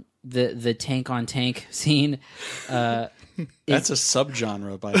 The tank on tank scene. That's a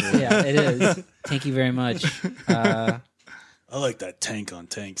subgenre, by the way. Yeah, it is. Thank you very much. I like that tank on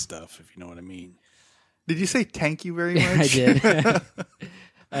tank stuff, if you know what I mean. Did you say thank you very much? I did.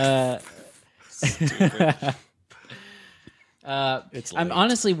 It's I'm late.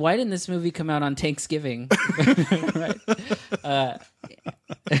 honestly, why didn't this movie come out on Thanksgiving? Right.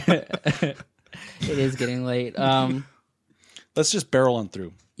 It is getting late. Let's just barrel on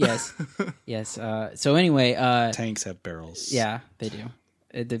through. Yes. So anyway, Tanks have barrels. yeah, they do.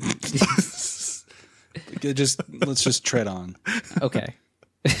 Let's just tread on. Okay.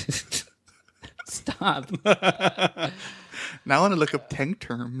 Stop. Now I want to look up tank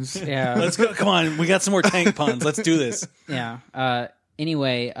terms. Yeah. Let's go. Come on. We got some more tank puns. Let's do this. Yeah.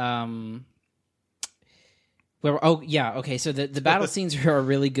 Anyway, okay. So the battle scenes are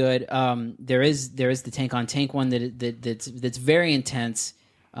really good. There is the tank on tank one that's very intense.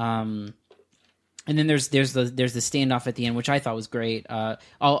 And then there's the standoff at the end, which I thought was great.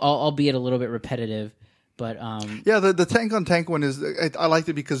 Albeit a little bit repetitive, but Yeah, the tank on tank one is I liked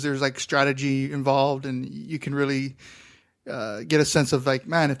it because there's like strategy involved, and you can really get a sense of like,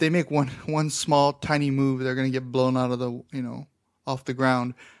 man, if they make one small tiny move, they're gonna get blown out of the off the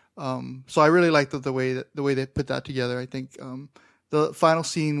ground. So I really liked the way they put that together. I think the final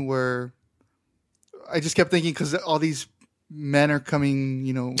scene where I just kept thinking, because all these men are coming,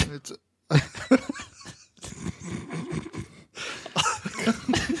 it's.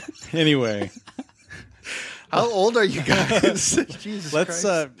 Anyway, how old are you guys? Jesus let's.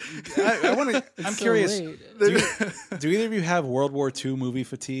 Christ. I want to. I'm so curious. late. Do either of you have World War II movie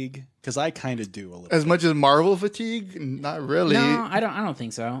fatigue? Because I kind of do a little. As much as Marvel fatigue, not really. No, I don't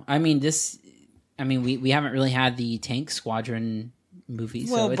think so. I mean, we haven't really had the Tank Squadron movie.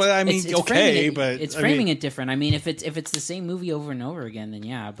 Well, so but I mean, it's okay, framing it, but it's I framing mean- it different. I mean, if it's the same movie over and over again, then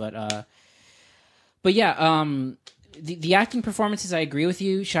yeah. But yeah, the acting performances, I agree with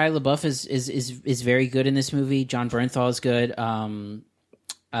you. Shia LaBeouf is very good in this movie. John Bernthal is good.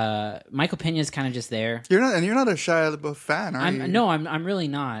 Michael Pena is kind of just there. You're not a Shia LaBeouf fan, are you? No, I'm really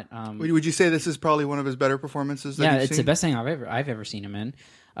not. Would you say this is probably one of his better performances? That Yeah, you've it's the seen? best thing I've ever seen him in.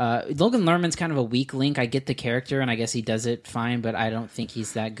 Logan Lerman's kind of a weak link. I get the character, and I guess he does it fine, but I don't think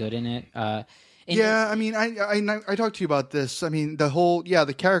he's that good in it. Yeah, I mean, I talked to you about this. I mean,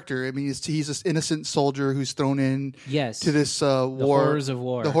 the character. I mean, he's this innocent soldier who's thrown in Yes. to this war, horrors of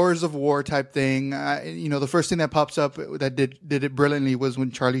war. the horrors of war type thing. The first thing that pops up that did it brilliantly was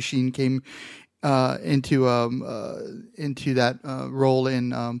when Charlie Sheen came into that role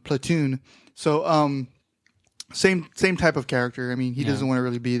in Platoon. So same type of character. I mean, he doesn't want to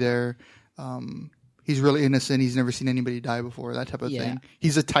really be there. He's really innocent. He's never seen anybody die before, that type of thing.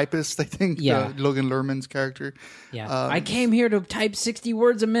 He's a typist, I think. Yeah. Logan Lerman's character. Yeah, I came here to type 60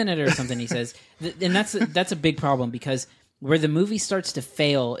 words a minute or something. He says, and that's a big problem, because where the movie starts to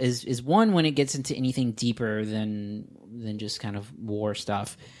fail is one, when it gets into anything deeper than just kind of war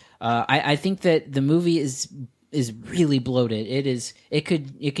stuff. I think that the movie is really bloated. It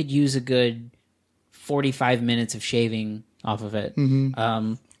could use a good 45 minutes of shaving off of it.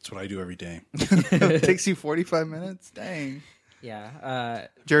 Mm-hmm. That's what I do every day. It takes you 45 minutes? Dang. Yeah.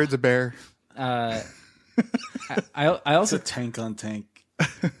 Jared's a bear. I It's also a tank on tank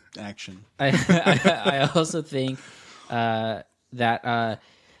action. I also think that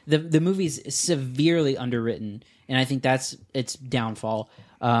the movie's severely underwritten, and I think that's its downfall.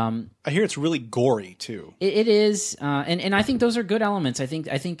 I hear it's really gory too. It is, and I think those are good elements. I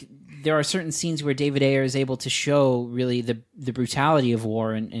think there are certain scenes where David Ayer is able to show really the brutality of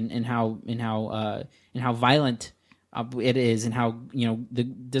war and how violent it is, and how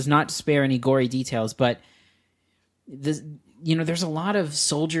does not spare any gory details. But there's a lot of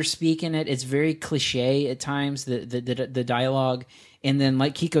soldier speak in it. It's very cliche at times, the dialogue, and then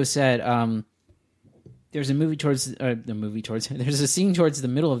like Kiko said, there's a scene towards the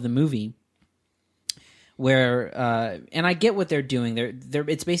middle of the movie where and I get what they're doing.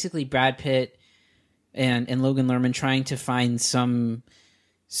 It's basically Brad Pitt and Logan Lerman trying to find some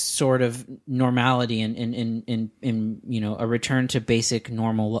sort of normality in a return to basic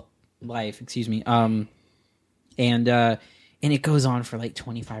normal life. Excuse me. And it goes on for like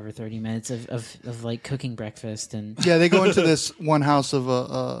 25 or 30 minutes of like cooking breakfast and Yeah, they go into this one house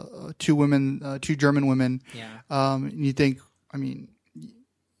of two German women. Yeah. And you think, I mean,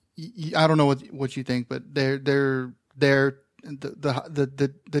 I don't know what you think, but the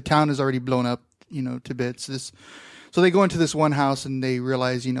town is already blown up, to bits. So they go into this one house and they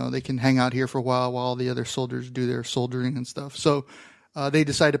realize, they can hang out here for a while the other soldiers do their soldering and stuff. So they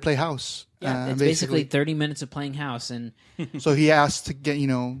decide to play house. yeah, it's basically 30 minutes of playing house. And So he asked to get,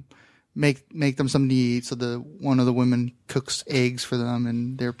 make them something to eat. So one of the women cooks eggs for them,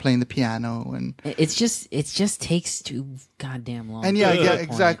 and they're playing the piano, and it just takes too goddamn long. and to get to the point.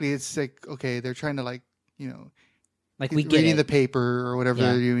 exactly. It's like, okay, they're trying to like Like we get reading it. the paper or whatever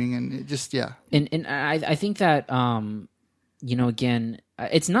Yeah. they're doing, and it just And I think that again,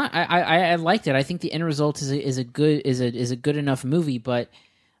 it's not. I liked it. I think the end result is a good enough movie, but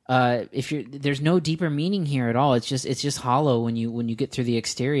there's no deeper meaning here at all. It's just hollow when you get through the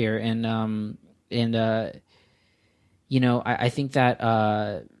exterior, and I think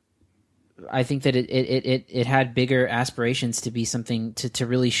that. I think that it had bigger aspirations to be something to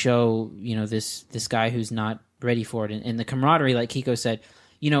really show this guy who's not ready for it, and the camaraderie, like Kiko said.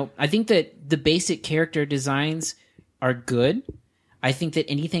 I think that the basic character designs are good. I think that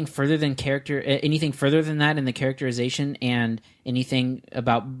anything further than that in the characterization and anything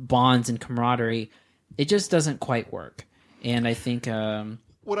about bonds and camaraderie, it just doesn't quite work. And I think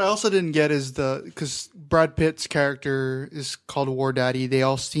What I also didn't get is because Brad Pitt's character is called War Daddy. They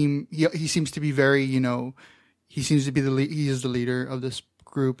all he seems to be very, he seems to be he is the leader of this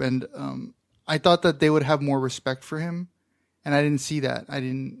group, and I thought that they would have more respect for him and I didn't see that. I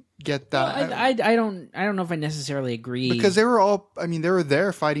didn't get that. Well, I don't know if I necessarily agree, because they were all. I mean, they were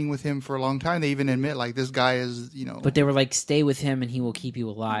there fighting with him for a long time. They even admit like this guy is, you know. but they were like, stay with him and he will keep you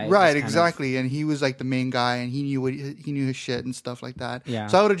alive. Right, It's kind of- exactly, and he was like the main guy, and he knew his shit and stuff like that. Yeah.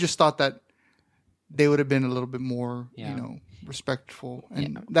 So I would have just thought that they would have been a little bit more, Yeah. you know, respectful.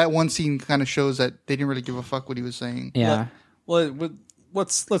 And that one scene kind of shows that they didn't really give a fuck what he was saying. yeah. Well,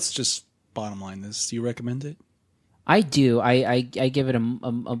 let's just bottom line this. Do you recommend it? I do. I give it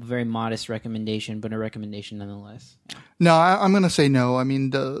a very modest recommendation, but a recommendation nonetheless. Yeah. No, I'm gonna say no. I mean,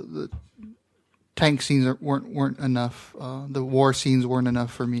 the tank scenes weren't enough. The war scenes weren't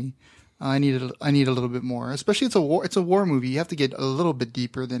enough for me. I need a little bit more. Especially it's a war movie. You have to get a little bit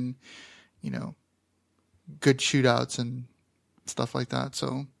deeper than, you know, good shootouts and stuff like that.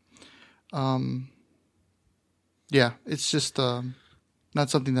 So, yeah, it's just not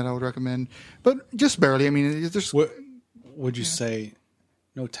something that I would recommend. But just barely. I mean, there's. What would you say?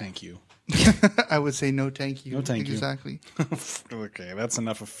 No, thank you. I would say no, thank you. No, thank you. Exactly. Okay, that's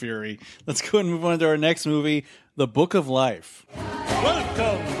enough of fury. Let's go ahead and move on to our next movie, The Book of Life.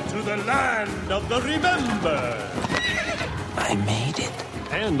 Welcome to the land of the Remember. I made it.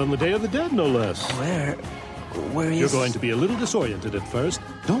 And on the Day of the Dead, no less. Where is... You're going to be a little disoriented at first.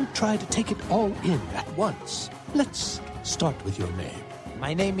 Don't try to take it all in at once. Let's start with your name.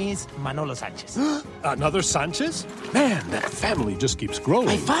 My name is Manolo Sanchez. Another Sanchez? Man, that family just keeps growing.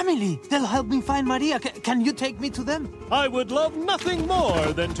 My family! They'll help me find Maria. Can you take me to them? I would love nothing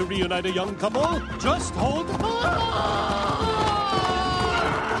more than to reunite a young couple. Just hold on.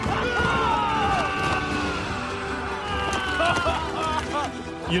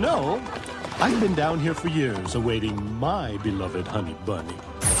 You know, I've been down here for years awaiting my beloved honey bunny.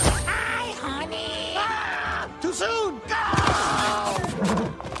 Hi, honey! Too soon!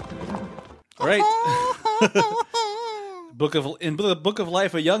 All right. In the Book of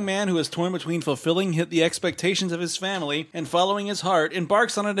Life, a young man who is torn between fulfilling the expectations of his family and following his heart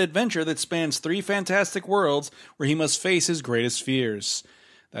embarks on an adventure that spans 3 fantastic worlds where he must face his greatest fears.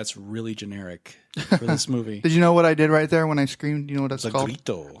 That's really generic for this movie. Did you know what I did right there when I screamed? Do you know what that's It's a called?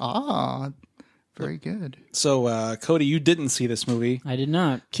 grito. Ah, very good. So, Cody, you didn't see this movie. I did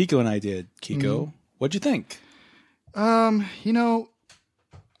not. Kiko and I did. Kiko, what'd you think? You know,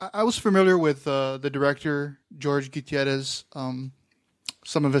 I was familiar with the director, George Gutierrez, some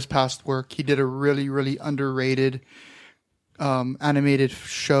of his past work. He did a really, really underrated animated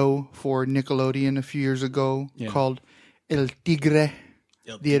show for Nickelodeon a few years ago called El Tigre,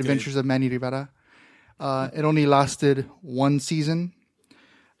 The Adventures of Manny Rivera. It only lasted 1 season,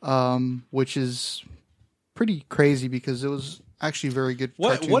 which is pretty crazy because it was actually very good.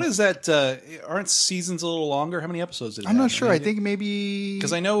 What is that? Aren't seasons a little longer? How many episodes did it I'm have? not sure. I think maybe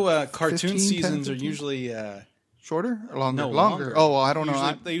because I know cartoon 15, seasons 10, are usually shorter or longer. no Longer. Oh, well, I don't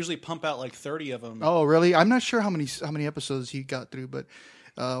know. They usually pump out like 30 of them. Oh, really? I'm not sure how many episodes he got through, but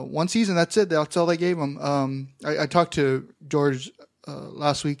 1 season. That's it. That's all they gave him. I talked to George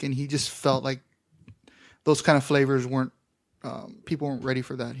last week, and he just felt like those kind of flavors weren't people weren't ready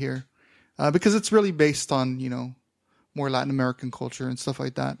for that here because it's really based on more Latin American culture and stuff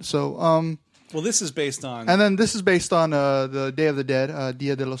like that. So, well, this is based on, and then this is based on the Day of the Dead,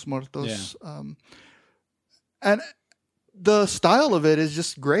 Dia de los Muertos, and the style of it is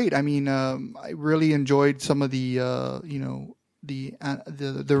just great. I mean, I really enjoyed some of the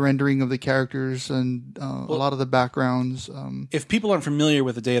the rendering of the characters and a lot of the backgrounds. If people aren't familiar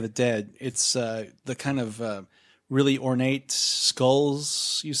with the Day of the Dead, it's the kind of really ornate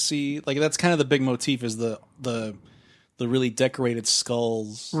skulls you see. Like that's kind of the big motif is the really decorated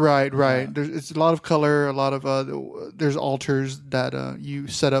skulls. Right. It's a lot of color, a lot of there's altars that you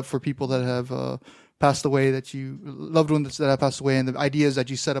set up for people that have passed away, loved ones that have passed away, and the idea is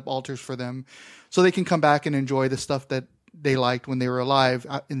that you set up altars for them so they can come back and enjoy the stuff that they liked when they were alive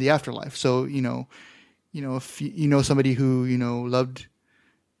in the afterlife. So if you know somebody who loved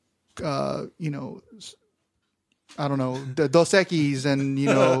I don't know, the Dos Equis and,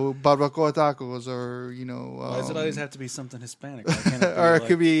 barbacoa tacos or, Why does it always have to be something Hispanic? or it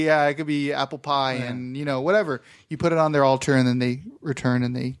could be apple pie and, whatever. You put it on their altar and then they return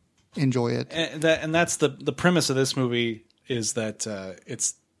and they enjoy it. And that's the premise of this movie is that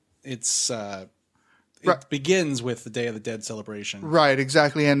it begins with the Day of the Dead celebration. Right,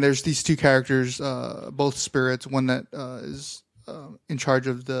 exactly. And there's these 2 characters, both spirits, one that is in charge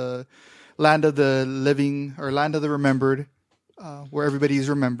of the land of the living or land of the remembered, where everybody is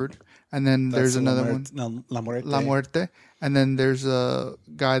remembered. And then there's another one, La Muerte. La Muerte. And then there's a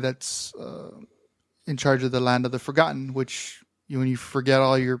guy that's in charge of the land of the forgotten, which when you forget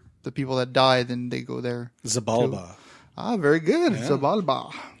all the people that died, then they go there. Zabalba. Ah, very good.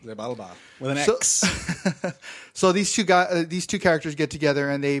 Zabalba. Zabalba with an X. So these two characters get together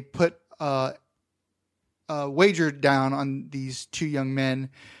and they put a wager down on these two young men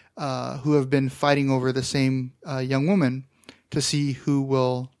who have been fighting over the same young woman to see who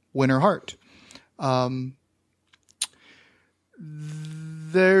will win her heart.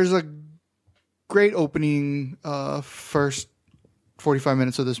 There's a great opening first 45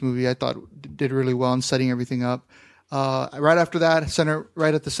 minutes of this movie. I thought did really well in setting everything up. Right after that,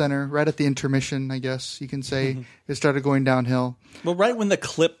 right at the intermission, I guess you can say, it started going downhill. Well, right when the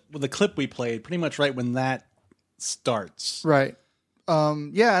clip we played, pretty much right when that starts. Right.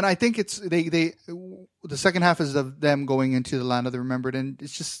 Yeah, and I think it's the second half is of them going into the land of the remembered, and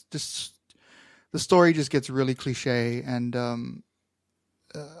it's just the story just gets really cliche, and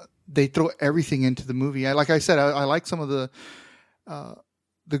they throw everything into the movie. Like I said, I like some of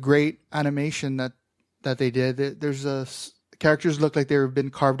the great animation that they did. There's characters look like they've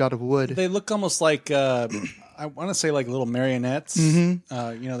been carved out of wood. They look almost like I want to say like little marionettes.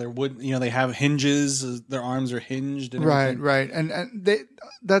 Mm-hmm. They're wood. They have hinges. Their arms are hinged. And right, everything. right, and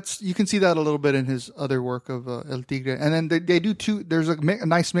you can see that a little bit in his other work of El Tigre. And then they do there's a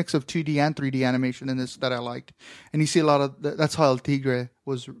nice mix of 2D and 3D animation in this that I liked. And you see a lot of that's how El Tigre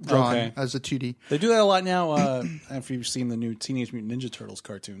was drawn as a 2D. They do that a lot now. If you've seen the new Teenage Mutant Ninja Turtles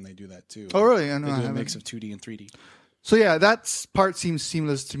cartoon, they do that too. Oh, really? I know. They do a mix of 2D and 3D. So yeah, that part seems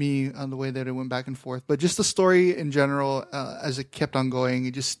seamless to me on the way that it went back and forth. But just the story in general, as it kept on going,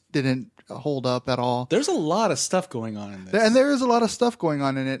 it just didn't hold up at all. There's a lot of stuff going on in this. And there is a lot of stuff going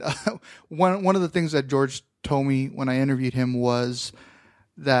on in it. One of the things that George told me when I interviewed him was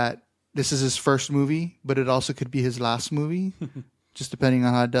that this is his first movie, but it also could be his last movie, just depending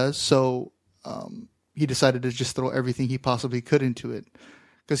on how it does. So he decided to just throw everything he possibly could into it.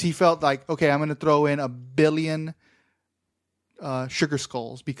 Because he felt like, okay, I'm going to throw in 1 billion sugar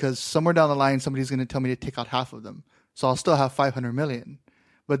skulls, because somewhere down the line somebody's going to tell me to take out half of them, so I'll still have 500 million.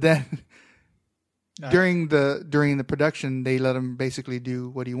 But then during the production, they let him basically do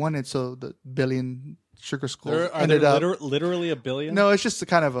what he wanted, so the 1 billion sugar skulls ended up literally 1 billion. No, it's just a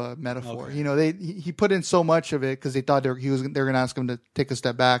kind of a metaphor. Okay. He put in so much of it because they thought they were going to ask him to take a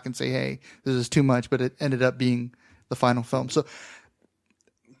step back and say, hey, this is too much, but it ended up being the final film. So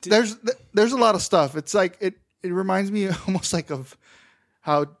there's a lot of stuff. It's like it reminds me almost like of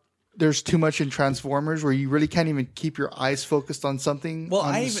how there's too much in Transformers, where you really can't even keep your eyes focused on something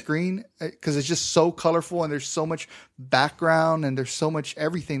on the screen, because it's just so colorful and there's so much background and there's so much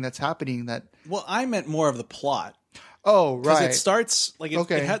everything that's happening that. Well, I meant more of the plot. Oh, right. Because it starts like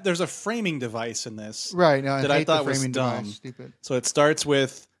there's a framing device in this, right? No, that I thought was dumb. Stupid. So it starts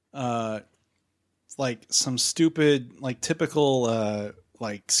with like some stupid, like typical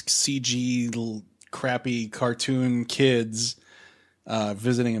like CG crappy cartoon kids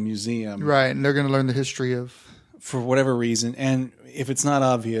visiting a museum, right? And they're going to learn the history of, for whatever reason. And if it's not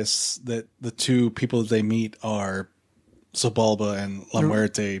obvious that the two people that they meet are Zabalba and La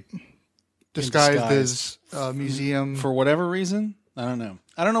Muerte disguised as a museum for whatever reason, I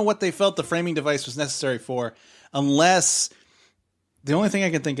don't know what they felt the framing device was necessary for, unless the only thing I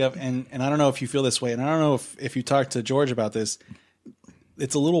can think of, and I don't know if you feel this way, and I don't know if you talked to George about this,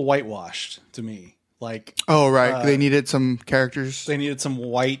 it's a little whitewashed to me. Like, oh, right. They needed some characters. They needed some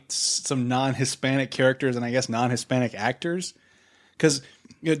non-Hispanic characters, and I guess non-Hispanic actors. Because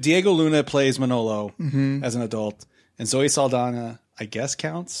Diego Luna plays Manolo as an adult, and Zoe Saldana, I guess,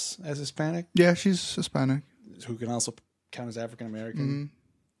 counts as Hispanic. Yeah, she's Hispanic. Who can also count as African American.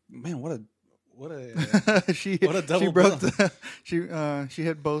 Man, what a what a double. She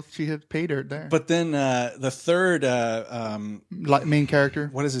hit both. She hit pay dirt there. But then the third main character,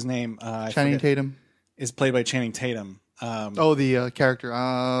 what is his name? Channing Tatum. Is played by Channing Tatum. The character.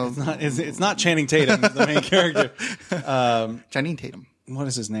 It's not Channing Tatum, the main character. Channing Tatum. What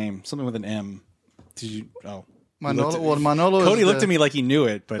is his name? Something with an M. Did you? Oh, Manolo. Manolo. Cody looked at me like he knew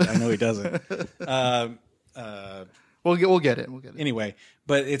it, but I know he doesn't. We'll get it. Anyway,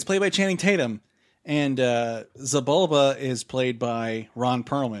 but it's played by Channing Tatum, and Zabalba is played by Ron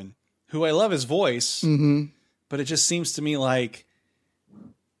Perlman, who I love his voice, but it just seems to me like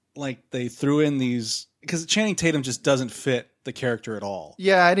they threw in these. Because Channing Tatum just doesn't fit the character at all.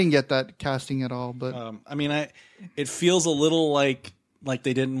 Yeah, I didn't get that casting at all. But it feels a little like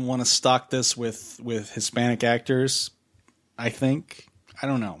they didn't want to stock this with Hispanic actors. I think. I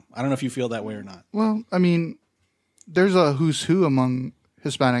don't know. I don't know if you feel that way or not. Well, I mean, there's a who's who among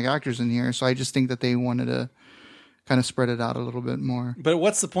Hispanic actors in here, so I just think that they wanted to kind of spread it out a little bit more. But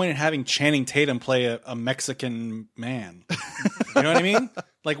what's the point in having Channing Tatum play a Mexican man? You know what I mean?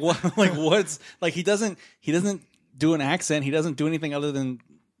 Like what? Like what's like he doesn't do an accent. He doesn't do anything other than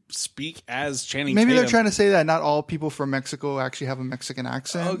speak as Channing Maybe Tatum. they're trying to say that not all people from Mexico actually have a Mexican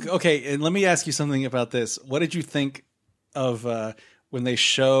accent. Okay, and let me ask you something about this. What did you think of when they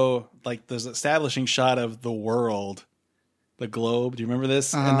show like this establishing shot of the world, the globe? Do you remember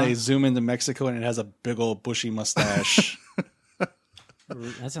this? And they zoom into Mexico, and it has a big old bushy mustache.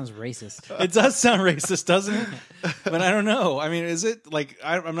 That sounds racist. It does sound racist, doesn't it? But I don't know. I mean, is it like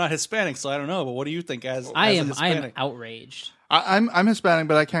I'm not Hispanic, so I don't know. But what do you think? As I a am Hispanic? outraged. I'm Hispanic,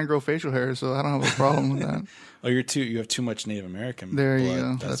 but I can't grow facial hair, so I don't have a problem with that. Oh, you have too much Native American. There blood. you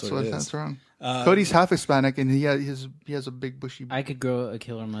go. That's what it is. That's wrong. Cody's half Hispanic, and he has a big bushy. I could grow a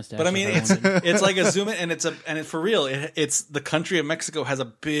killer mustache. But I mean, if wanted. it's like a zoom in, and it's for real. It's the country of Mexico has a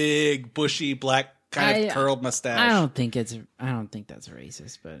big bushy black kind of curled mustache. I don't think that's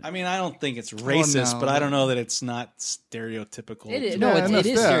racist, but I mean, I don't think it's racist, but I don't know that it's not stereotypical. it is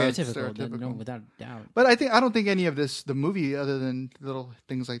it's stereotypical. No, without a doubt. But I don't think any of the movie, other than little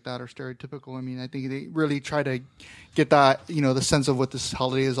things like that, are stereotypical. I mean, I think they really try to get that, the sense of what this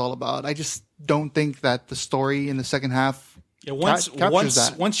holiday is all about. I just don't think that the story in the second half captures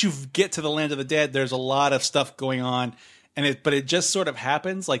that. Once you get to the land of the dead, there's a lot of stuff going on, but it just sort of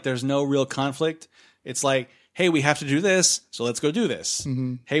happens. Like there's no real conflict. It's like, hey, we have to do this, so let's go do this.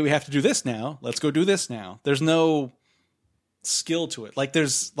 Mm-hmm. Hey, we have to do this now, let's go do this now. There's no skill to it. Like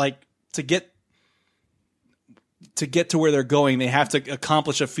there's like to get to where they're going, they have to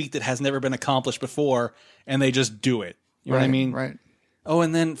accomplish a feat that has never been accomplished before, and they just do it. You know what I mean? Right. Oh,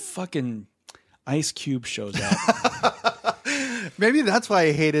 and then fucking Ice Cube shows up. Maybe that's why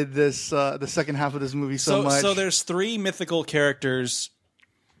I hated this the second half of this movie so much. So there's 3 mythical characters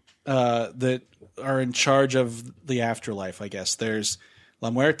that are in charge of the afterlife, I guess. There's La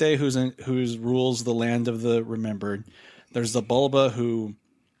Muerte, who rules the land of the remembered. There's the Bulba, who...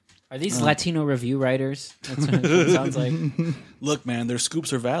 Are these Latino review writers? That's what it sounds like. Look, man, their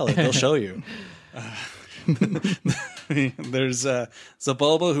scoops are valid. They'll show you. There's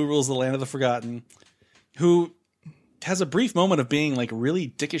Zabulba, who rules the land of the forgotten, who has a brief moment of being like really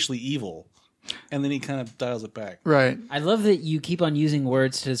dickishly evil, and then he kind of dials it back. Right. I love that you keep on using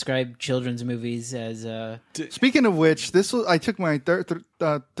words to describe children's movies as. Speaking of which, I took my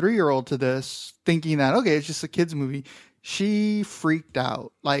 3-year-old to this, thinking that okay, it's just a kids movie. She freaked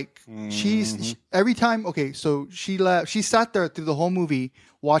out. Like every time. Okay, so she left. She sat there through the whole movie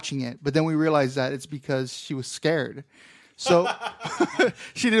watching it, but then we realized that it's because she was scared. So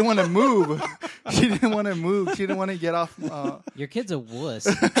she didn't want to move. She didn't want to move. She didn't want to get off. Your kid's a wuss.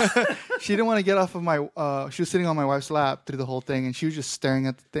 She didn't want to get off of my. She was sitting on my wife's lap through the whole thing, and she was just staring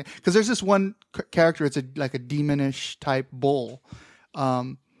at the thing. Because there's this one character. It's like a demonish type bull.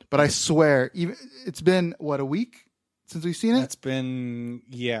 But I swear, it's been a week since we've seen it. It's been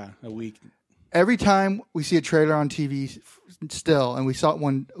a week. Every time we see a trailer on TV, still, and we saw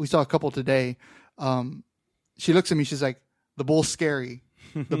a couple today. She looks at me. She's like, "The bull's scary.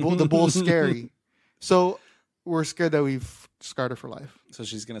 The bull's scary." So we're scared that we've scarred her for life. So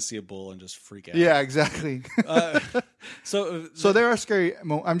she's gonna see a bull and just freak out. Yeah, exactly. So there are scary.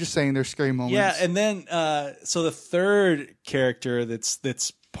 I'm just saying, there's scary moments. Yeah, and then so the third character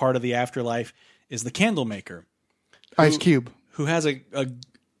that's part of the afterlife is the candle maker, Ice Cube, who has a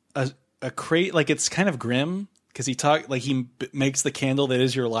crate. Like it's kind of grim because he makes the candle that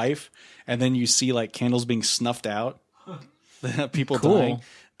is your life, and then you see like candles being snuffed out, people dying.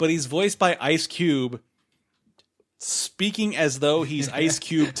 But he's voiced by Ice Cube, speaking as though he's Ice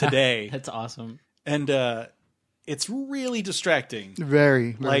Cube today. That's awesome. And it's really distracting.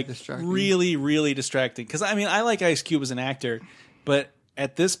 Very like distracting. Really, really distracting. Because I mean, I like Ice Cube as an actor, but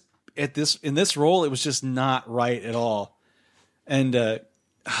in this role, it was just not right at all. And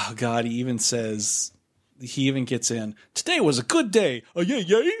oh god, he even gets in. Today was a good day. Oh yeah,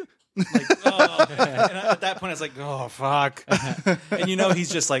 yeah. Like, and at that point, I was like, oh fuck. And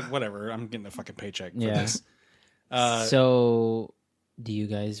he's just like, whatever. I'm getting a fucking paycheck for this. So, do you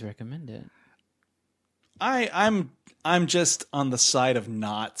guys recommend it? I'm just on the side of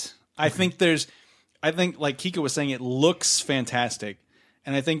not. I think like Kiko was saying, it looks fantastic,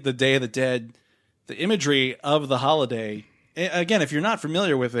 and I think the Day of the Dead, the imagery of the holiday. Again, if you're not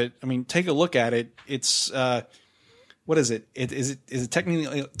familiar with it, I mean, take a look at it. It's what is it? Is it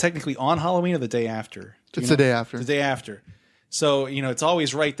technically on Halloween or the day after? It's the day after. The day after. So it's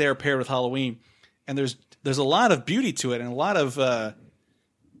always right there paired with Halloween, and there's a lot of beauty to it and a lot of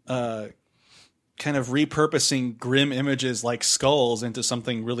kind of repurposing grim images like skulls into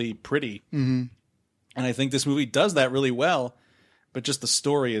something really pretty. Mm-hmm. And I think this movie does that really well, but just the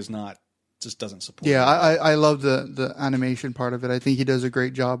story just doesn't support it. I love the animation part of it. I think he does a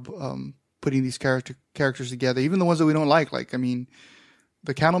great job putting these characters together, even the ones that we don't like. Like, I mean,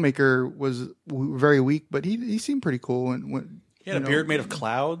 the Candlemaker was very weak, but he seemed pretty cool. And he had a beard made of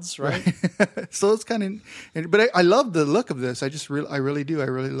clouds, right? So it's kind of, but I love the look of this. I really do. I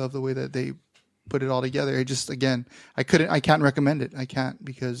really love the way that they put it all together. I can't recommend it. I can't,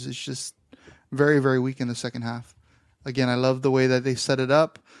 because it's just very, very weak in the second half. Again, I love the way that they set it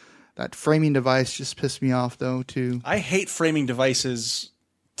up. That framing device just pissed me off, though, too. I hate framing devices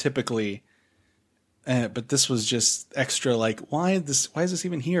typically, but this was just extra. Like, why is this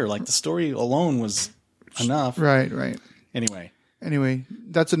even here? Like, the story alone was enough. Right. Anyway,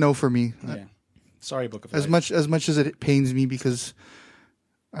 that's a no for me. Yeah. Sorry, Book of Life. As much as it pains me because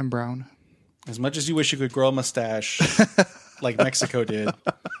I'm brown. As much as you wish you could grow a mustache like Mexico did.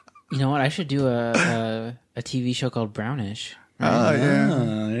 You know what? I should do a TV show called Brownish. Yeah.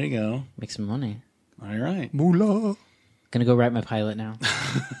 There you go. Make some money. All right. Moolah. Gonna go write my pilot now.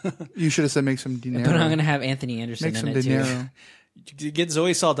 You should have said make some dinero. But I'm gonna have Anthony Anderson in it too. You get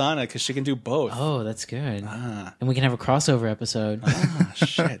Zoe Saldana because she can do both. Oh, that's good. And we can have a crossover episode.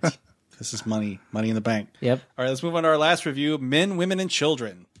 Shit. This is money in the bank. Yep. All right, let's move on to our last review, Men, Women, and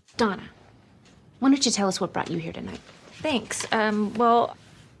Children. Donna, why don't you tell us what brought you here tonight? Thanks. Well,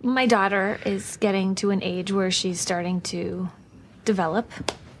 my daughter is getting to an age where she's starting to develop.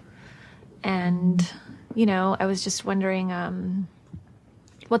 And, I was just wondering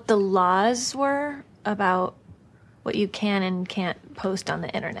what the laws were about what you can and can't post on the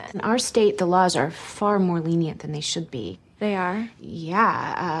internet. In our state, the laws are far more lenient than they should be. They are?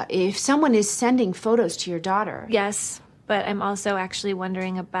 Yeah. If someone is sending photos to your daughter... Yes, but I'm also actually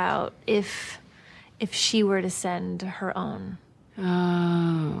wondering about if she were to send her own.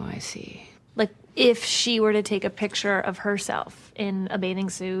 Oh, I see. Like, if she were to take a picture of herself in a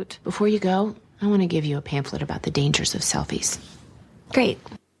bathing suit. Before you go, I want to give you a pamphlet about the dangers of selfies. Great.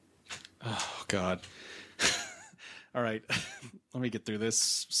 Oh, God. All right, let me get through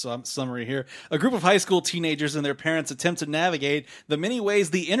this summary here. A group of high school teenagers and their parents attempt to navigate the many ways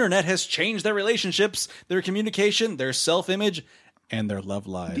the internet has changed their relationships, their communication, their self-image, and their love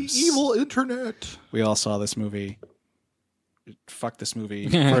lives. The evil internet. We all saw this movie. Fuck this movie,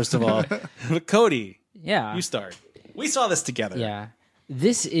 first of all. But Cody, you start. We saw this together. Yeah.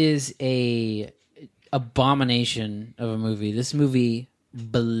 This is a abomination of a movie. This movie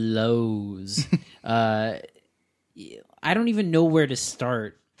blows. I don't even know where to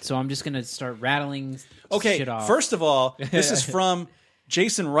start, so I'm just going to start rattling shit off. First of all, this is from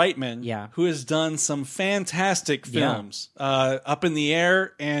Jason Reitman, who has done some fantastic films. Up in the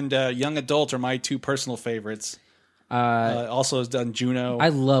Air and Young Adult are my two personal favorites. Also has done Juno. I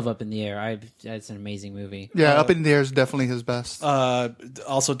love Up in the Air. It's an amazing movie. Yeah, Up in the Air is definitely his best.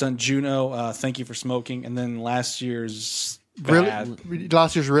 Also done Juno, Thank You for Smoking, and then last year's bad.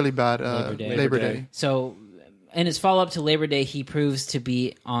 Last year's really bad. Labor Day. So, in his follow-up to Labor Day, he proves to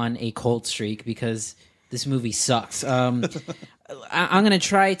be on a cold streak because this movie sucks. I'm going to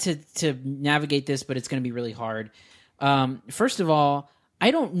try to navigate this, but it's going to be really hard. First of all,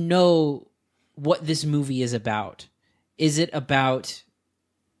 I don't know what this movie is about. Is it about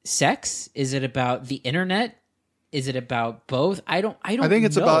sex? Is it about the internet? Is it about both? I think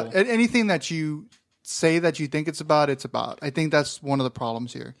it's about anything that you say that you think it's about. I think that's one of the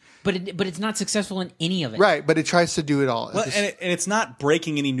problems here. But it's not successful in any of it. Right, but it tries to do it all. Well, and it's not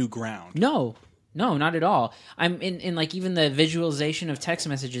breaking any new ground. No, not at all. I'm in like even the visualization of text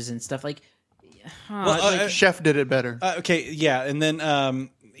messages and stuff like. Chef did it better. Okay, yeah, and then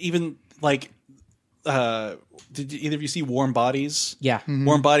even like. Did either of you see Warm Bodies? Yeah. Mm-hmm.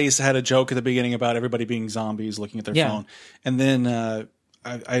 Warm Bodies had a joke at the beginning about everybody being zombies looking at their phone. And then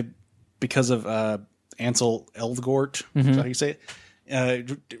I because of Ansel Elgort, is that how you say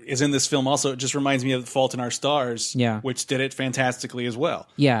it? Is in this film also. It just reminds me of Fault in Our Stars, which did it fantastically as well.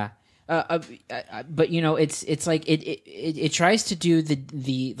 Yeah. But it's like it tries to do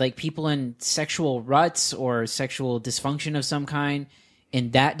the like people in sexual ruts or sexual dysfunction of some kind.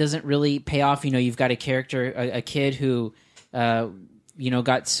 And that doesn't really pay off. You've got a character, a kid who,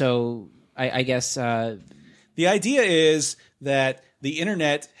 got so, I guess. The idea is that the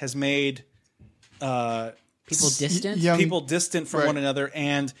internet has made people distant? People distant from one another.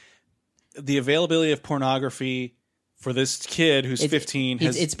 And the availability of pornography for this kid who's 15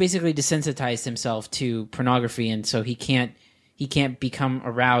 it's basically desensitized himself to pornography. And so he can't become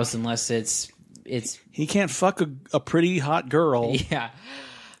aroused unless he can't fuck a pretty hot girl. Yeah.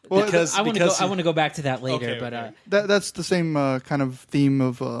 Well, because I want to go back to that later, okay. That's the same kind of theme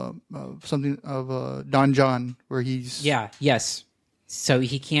of something of Don John, where he's yes. So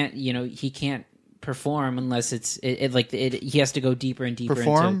he can't perform unless he has to go deeper and deeper.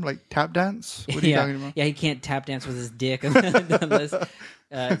 Perform into, like tap dance. What are you talking about? Yeah, he can't tap dance with his dick unless.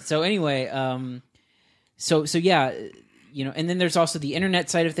 So anyway, so yeah, and then there's also the internet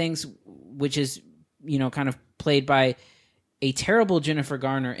side of things, which is kind of played by a terrible Jennifer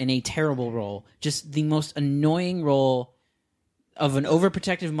Garner in a terrible role, just the most annoying role of an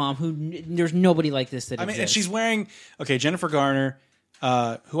overprotective mom who there's nobody like this that exists. And she's wearing Jennifer Garner,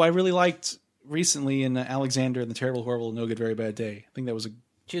 who I really liked recently in Alexander and the Terrible, Horrible, No Good, Very Bad Day. I think that was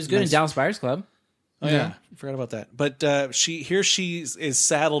she was good in Dallas Buyers Club. Oh yeah, I forgot about that. But she is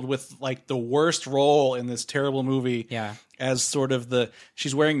saddled with like the worst role in this terrible movie. Yeah, as sort of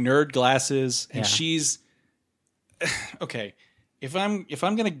she's wearing nerd glasses and she's okay. If I'm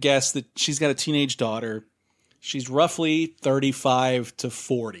gonna guess that she's got a teenage daughter, she's roughly 35 to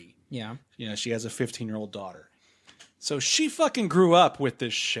 40. Yeah, she has a 15-year-old daughter, so she fucking grew up with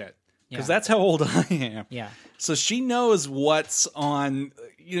this shit because that's how old I am. Yeah, so she knows what's on.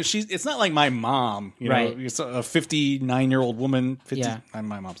 It's not like my mom, right. It's a 59-year-old woman.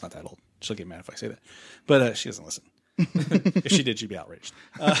 My mom's not that old. She'll get mad if I say that. But she doesn't listen. If she did, she'd be outraged.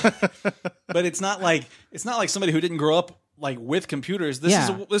 But it's not like somebody who didn't grow up like with computers. This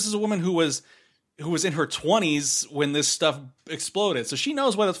is a woman who was in her 20s when this stuff exploded. So she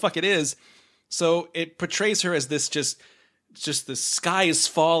knows what the fuck it is. So it portrays her as this just the sky is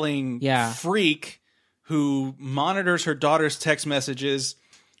falling freak who monitors her daughter's text messages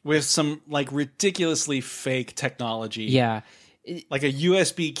with some like ridiculously fake technology. Yeah. Like a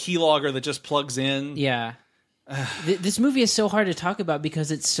USB keylogger that just plugs in. Yeah. This movie is so hard to talk about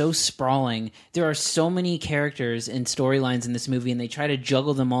because it's so sprawling. There are so many characters and storylines in this movie, and they try to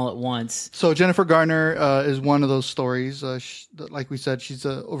juggle them all at once. So Jennifer Garner is one of those stories. Like we said, she's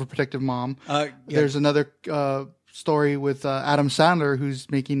an overprotective mom. There's another story with Adam Sandler,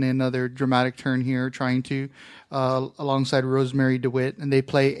 who's making another dramatic turn here, trying to alongside Rosemary DeWitt, and they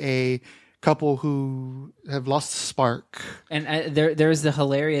play a couple who have lost the spark. And there's the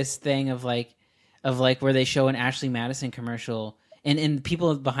hilarious thing of where they show an Ashley Madison commercial, and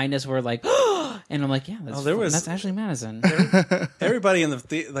people behind us were like, and I'm like, yeah, that's Ashley Madison. Everybody in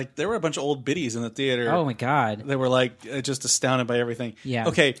the there were a bunch of old biddies in the theater. Oh my god, they were like just astounded by everything. Yeah.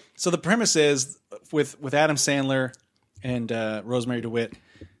 Okay, so the premise is with Adam Sandler and Rosemary DeWitt,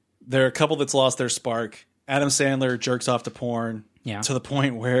 they're a couple that's lost their spark. Adam Sandler jerks off to porn to the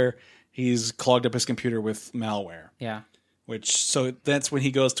point where he's clogged up his computer with malware. Yeah. So that's when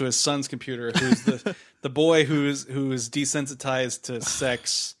he goes to his son's computer, who's the boy who's desensitized to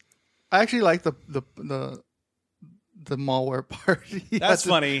sex. I actually like the malware part. That's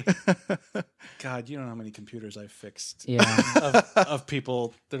funny. God, you don't know how many computers I've fixed. Yeah, of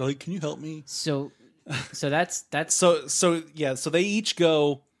people that are like, "Can you help me?" So that's so they each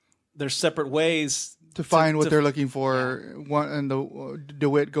go their separate ways to find what they're looking for. Yeah. One and the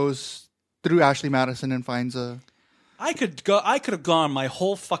DeWitt goes through Ashley Madison and finds a. I could have gone my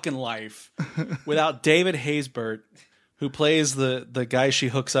whole fucking life without David Haysbert, who plays the guy she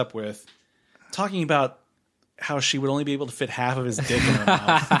hooks up with, talking about how she would only be able to fit half of his dick in her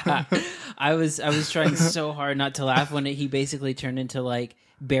mouth. I was trying so hard not to laugh when he basically turned into like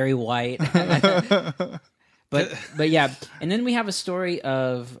Barry White. But yeah, and then we have a story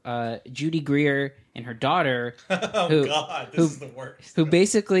of Judy Greer and her daughter. This is the worst. Who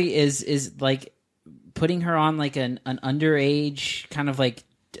basically is like putting her on like an underage kind of like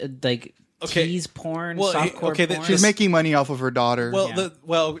tease porn, softcore porn. She's making money off of her daughter.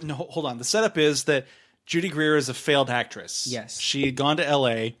 Well, no, hold on. The setup is that Judy Greer is a failed actress. Yes, she had gone to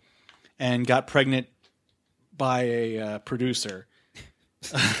L.A. and got pregnant by a producer,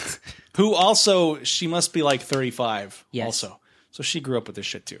 who also she must be like 35. Yes. Also, so she grew up with this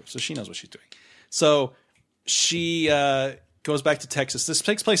shit too. So she knows what she's doing. So she goes back to Texas. This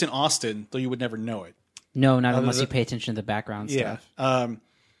takes place in Austin, though you would never know it. No, not unless you pay attention to the background stuff.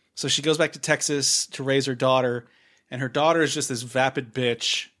 So she goes back to Texas to raise her daughter, and her daughter is just this vapid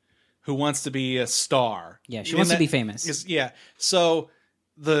bitch who wants to be a star. Yeah, she wants to be famous. So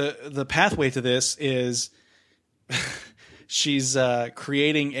the pathway to this is she's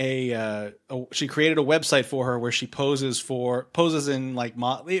creating she created a website for her where she poses in like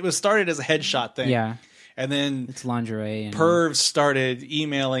it was started as a headshot thing. Yeah. And then it's lingerie. And pervs started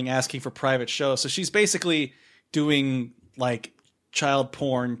emailing, asking for private shows. So she's basically doing like child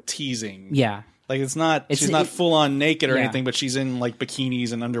porn teasing. Yeah, like she's not full on naked or anything, but she's in like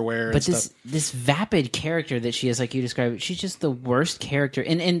bikinis and underwear. But this vapid character that she is, like you described, she's just the worst character.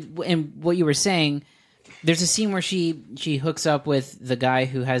 And what you were saying, There's a scene where she hooks up with the guy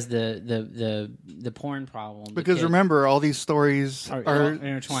who has the porn problem. Because remember, all these stories are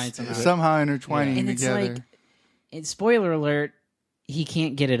intertwined somehow intertwining and it's together. like, and spoiler alert, he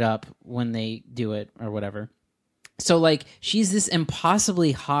can't get it up when they do it or whatever. So like, she's this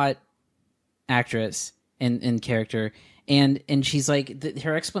impossibly hot actress and character, and she's like,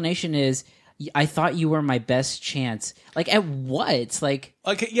 her explanation is, I thought you were my best chance. Like, at what? Like,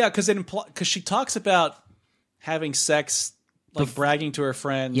 okay, yeah, because she talks about having sex, like bragging to her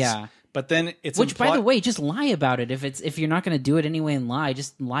friends. Yeah, but then it's which, by the way, just lie about it. If you're not going to do it anyway and lie,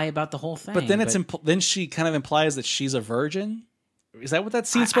 just lie about the whole thing. But then then she kind of implies that she's a virgin. Is that what that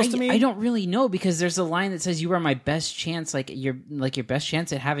scene's supposed to mean? I don't really know, because there's a line that says you are my best chance, like your best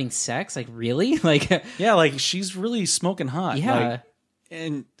chance at having sex. Like, really? Like, yeah, like she's really smoking hot. Yeah. Like,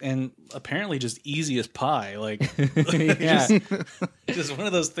 and apparently just easy as pie. Like, yeah. just one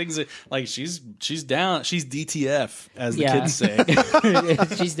of those things that, like, she's down. She's DTF, as the kids say.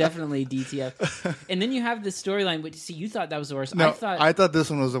 She's definitely DTF. And then you have the storyline. But see, you thought that was the worst. No, I thought this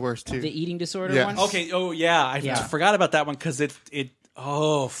one was the worst too. The eating disorder Yes. one. Okay. Oh yeah, I forgot about that one because it.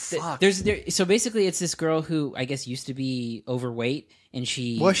 Oh fuck. So basically, it's this girl who I guess used to be overweight, and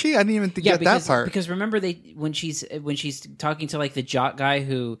she Was she? I didn't even get that part. Because remember, when she's talking to like the jock guy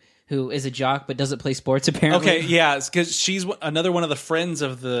who is a jock but doesn't play sports apparently. Okay, yeah, because she's another one of the friends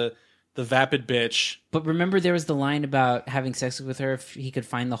of the vapid bitch. But remember, there was the line about having sex with her if he could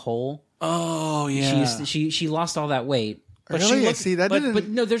find the hole. Oh yeah, she lost all that weight. But really? she looks, See, that didn't. But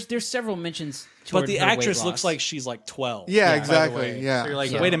no, there's several mentions. But the her weight actress loss. looks like she's like 12. Yeah, by exactly. the way. Yeah. So you're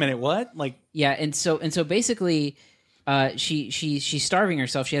like, So- wait a minute, what? Like, yeah, and so basically, she's starving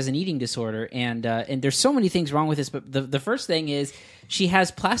herself. She has an eating disorder, and there's so many things wrong with this. But the first thing is she has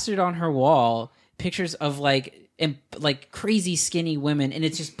plastered on her wall pictures of like crazy skinny women, and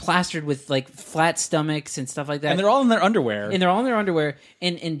it's just plastered with like flat stomachs and stuff like that. and they're all in their underwear.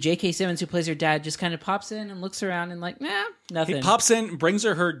 And J.K. Simmons, who plays her dad, just kind of pops in and looks around and like, nah, nothing. He pops in, brings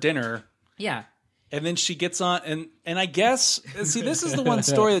her dinner, Yeah. and then she gets on. And I guess, see, this is the one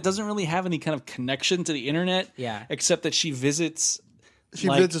story that doesn't really have any kind of connection to the internet. Yeah. Except that she visits. She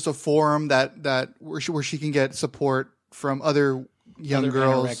like, visits a forum that where she can get support from other young other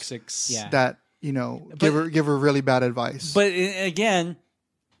girls anorexics. Yeah. that give her really bad advice. But again,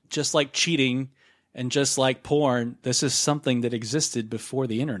 just like cheating and just like porn, this is something that existed before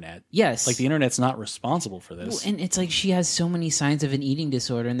the internet. Yes. Like the internet's not responsible for this. Well, and it's like she has so many signs of an eating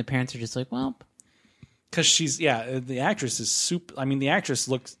disorder, and the parents are just like, well, Because the actress is super. I mean, the actress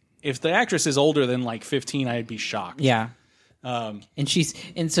looks. If the actress is older than like 15, I'd be shocked. yeah. And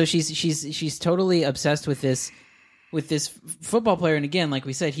she's totally obsessed with this football player. And again, like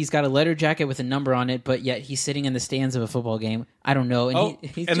we said, he's got a leather jacket with a number on it, but yet he's sitting in the stands of a football game. I don't know. And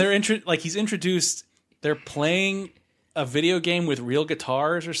he's introduced. They're playing a video game with real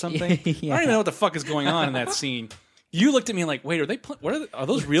guitars or something. Yeah. I don't even know what the fuck is going on in that scene. You looked at me like, wait, are they? Are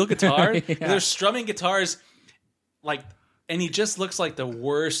those real guitars? Yeah. They're strumming guitars, like, and he just looks like the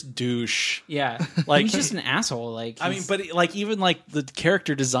worst douche. Yeah, Like he's just an asshole. Like, I mean, but like even like the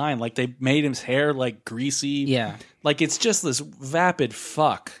character design, like they made his hair like greasy. Yeah. Like it's just this vapid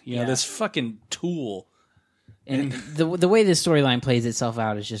fuck, Yeah. this fucking tool. and the way this storyline plays itself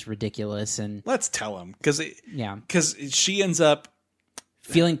out is just ridiculous. And Let's tell him because yeah, she ends up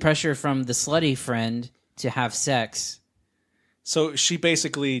feeling pressure from the slutty friend to have sex. So she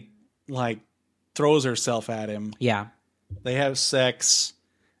basically like throws herself at him. Yeah. They have sex,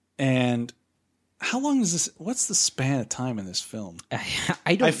 and how long is this? What's the span of time in this film?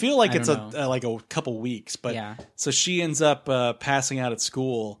 I feel like it's like a couple weeks, but Yeah. So she ends up passing out at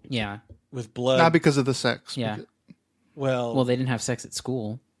school. Yeah. With blood, not because of the sex. Yeah. Well, they didn't have sex at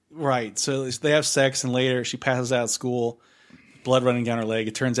school. Right. So they have sex, and later she passes out at school, blood running down her leg.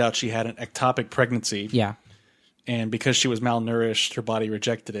 It turns out she had an ectopic pregnancy. Yeah. And because she was malnourished, her body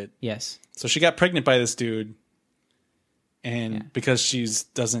rejected it. Yes. So she got pregnant by this dude. And because she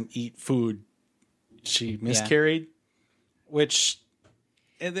doesn't eat food, she miscarried,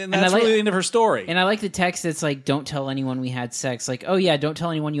 and then that's really the end of her story. And I like the text that's like, don't tell anyone we had sex. Like, oh yeah, don't tell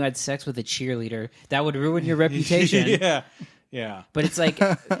anyone you had sex with a cheerleader. That would ruin your reputation. Yeah. But it's like,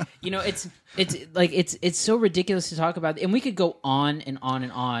 it's so ridiculous to talk about. And we could go on and on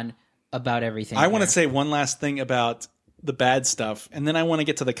and on about everything. I want to say one last thing about the bad stuff, and then I want to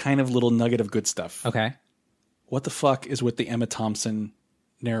get to the kind of little nugget of good stuff. Okay. What the fuck is with the Emma Thompson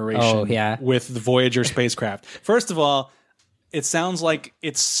narration with the Voyager spacecraft? First of all, it sounds like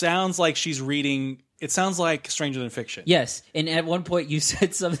she's reading. It sounds like Stranger Than Fiction. Yes, and at one point you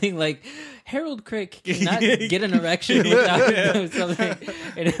said something like, Harold Crick cannot get an erection without something.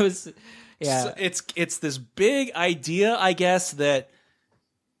 And it was Yeah. So it's this big idea, I guess, that,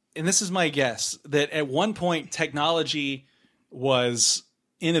 and this is my guess, that at one point technology was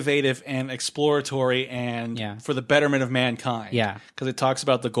innovative and exploratory and for the betterment of mankind. Yeah. Because it talks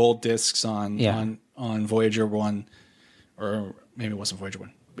about the gold discs on Yeah. on Voyager 1, or maybe it wasn't Voyager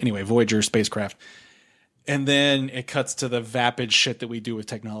 1. Anyway, Voyager spacecraft. And then it cuts to the vapid shit that we do with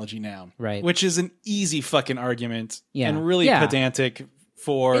technology now. Right. Which is an easy fucking argument Yeah. and really Yeah. pedantic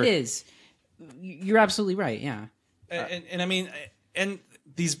for... It is. You're absolutely right, yeah. And I mean, and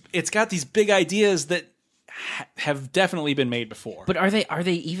it's got these big ideas that have definitely been made before. But are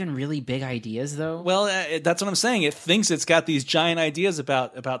they even really big ideas though? Well, that's what I'm saying. It thinks it's got these giant ideas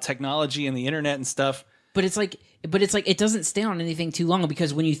about technology and the internet and stuff. But it's like it doesn't stay on anything too long,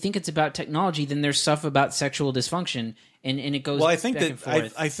 because when you think it's about technology, then there's stuff about sexual dysfunction, and it goes. Well, I think back and that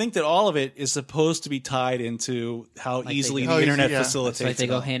forth. I think that all of it is supposed to be tied into how Like easily they the internet It's facilitates. like they it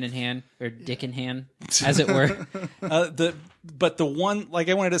go all. hand in hand, or dick in hand, as it were. But the one, like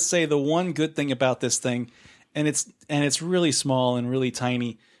I wanted to say, the one good thing about this thing, and it's really small and really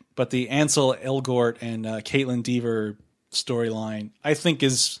tiny, but the Ansel Elgort and Caitlin Dever storyline, I think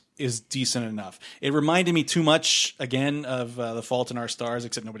is decent enough. It reminded me too much again of The Fault in Our Stars,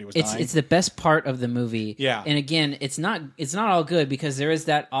 except nobody was dying. It's the best part of the movie. Yeah. And again, it's not all good, because there is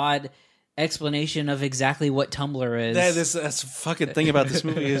that odd explanation of exactly what Tumblr is. That's the fucking thing about this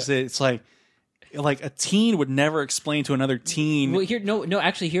movie is that it's like a teen would never explain to another teen. Well,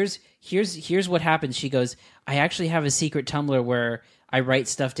 actually, here's what happens. She goes, I actually have a secret Tumblr where I write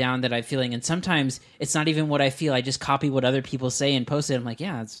stuff down that I'm feeling, and sometimes it's not even what I feel. I just copy what other people say and post it. I'm like,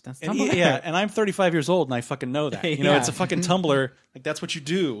 yeah, that's Tumblr. And I'm 35 years old and I fucking know that. You know, Yeah. it's a fucking Tumblr. Like that's what you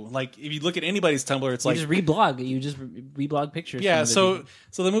do. Like if you look at anybody's Tumblr, it's You like just reblog. You just reblog pictures. yeah. from So other people.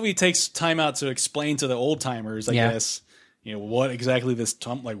 so the movie takes time out to explain to the old timers, I Yeah. guess, you know, what exactly this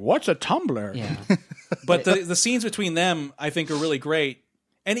what's a Tumblr? Yeah. But the scenes between them, I think, are really great,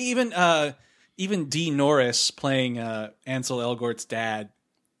 and even Dee Norris playing Ansel Elgort's dad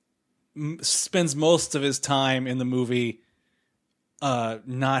spends most of his time in the movie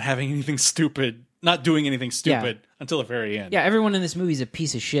not having anything stupid, not doing anything stupid until the very end. Yeah, everyone in this movie is a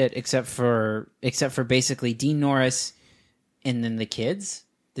piece of shit except for basically Dean Norris and then the kids.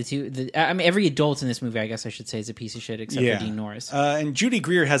 I mean, every adult in this movie, I guess I should say, is a piece of shit except for Dean Norris. And Judy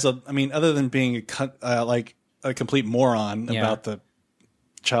Greer has other than being a complete moron about the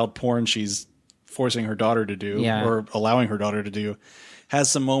child porn she's forcing her daughter to do or allowing her daughter to do, has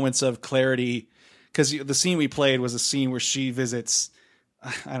some moments of clarity, because the scene we played was a scene where she visits,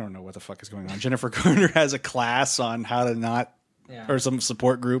 I don't know what the fuck is going on. Jennifer Garner has a class on how to not, or some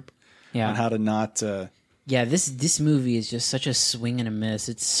support group on how to not. Yeah, this movie is just such a swing and a miss.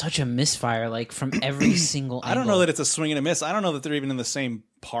 It's such a misfire, like from every single angle. I don't know that it's a swing and a miss. I don't know that they're even in the same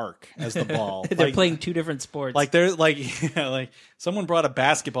park as the ball. They're playing two different sports. Like they're like someone brought a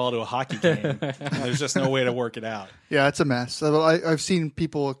basketball to a hockey game. And there's just no way to work it out. Yeah, it's a mess. I've seen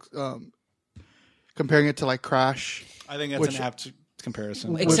people comparing it to like Crash. I think that's an apt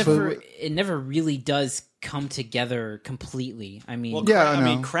comparison. Except for it never really does come together completely. I mean, I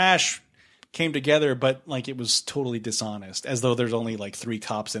mean, Crash came together, but like it was totally dishonest, as though there's only like 3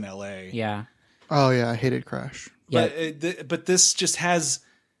 cops in L.A. Yeah. Oh yeah, I hated Crash. But this just has,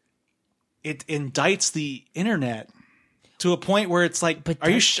 it indicts the internet to a point where it's like, are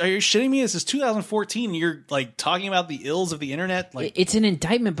you shitting me? This is 2014. And you're like talking about the ills of the internet. Like it's an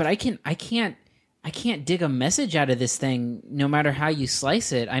indictment, but I can't dig a message out of this thing, no matter how you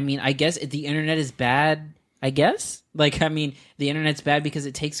slice it. I mean, I guess the internet is bad. I guess, like, I mean, the internet's bad because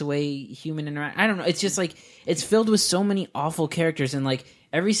it takes away human interaction. I don't know. It's just like it's filled with so many awful characters, and like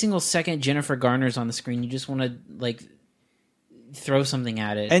every single second Jennifer Garner's on the screen, you just want to like throw something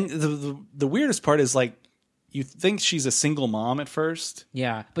at it. And the weirdest part is like you think she's a single mom at first.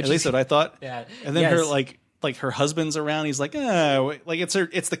 Yeah, but at least what I thought. Yeah, and then her like her husband's around. He's like, like it's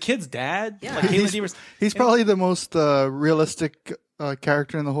the kid's dad. Yeah, like, he's probably the most realistic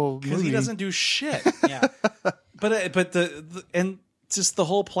character in the whole movie because he doesn't do shit. Yeah, but and just the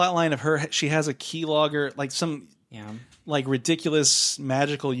whole plot line of her, she has a keylogger, like some like ridiculous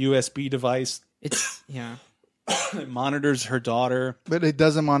magical USB device. It's it monitors her daughter, but it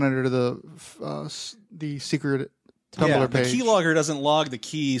doesn't monitor the secret Tumblr page. The keylogger doesn't log the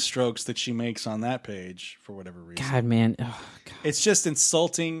keystrokes that she makes on that page for whatever reason. God, man, oh, God. It's just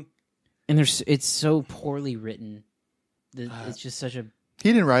insulting, and it's so poorly written. It's just such a.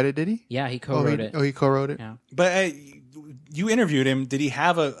 He didn't write it, did he? Yeah, he co-wrote it. Oh, he co-wrote it. Yeah, but you interviewed him. Did he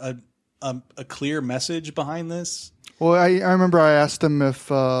have a clear message behind this? Well, I remember I asked him if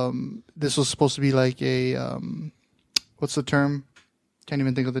this was supposed to be like a what's the term? Can't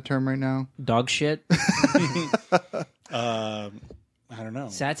even think of the term right now. Dog shit. I don't know.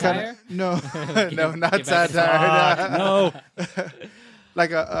 Satire? No, no, not Get back to satire. No.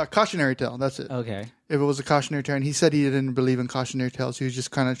 Like a cautionary tale. That's it. Okay. If it was a cautionary tale, and he said he didn't believe in cautionary tales. He was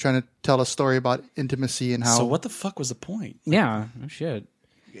just kind of trying to tell a story about intimacy and how. So what the fuck was the point? Yeah. Oh, shit.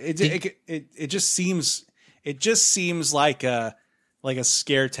 It just seems like a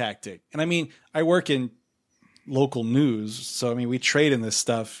scare tactic. And I mean, I work in local news, so I mean, we trade in this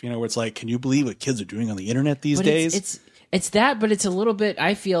stuff. You know, where it's like, can you believe what kids are doing on the internet these days? It's that, but it's a little bit.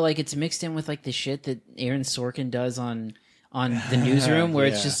 I feel like it's mixed in with like the shit that Aaron Sorkin does on the Newsroom, where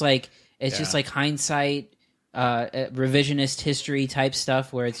it's just like just like hindsight, revisionist history type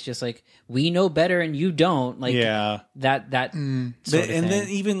stuff, where it's just like we know better and you don't. Like that sort of and thing. then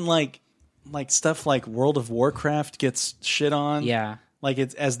even like stuff like World of Warcraft gets shit on. Yeah, like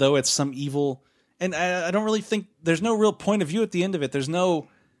it's as though it's some evil. And I don't really think there's no real point of view at the end of it. There's no.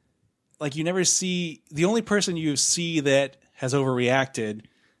 Like, you never see... The only person you see that has overreacted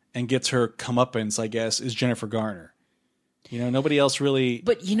and gets her comeuppance, I guess, is Jennifer Garner. You know, nobody else really...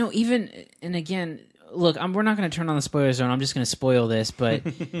 But, you know, even... And again, look, we're not going to turn on the spoiler zone. I'm just going to spoil this. But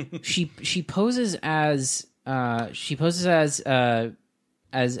she poses as... oh, yeah.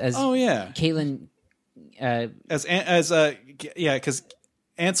 Caitlin... because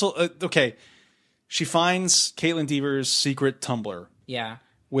Ansel... okay. She finds Caitlin Deaver's secret Tumblr. Yeah.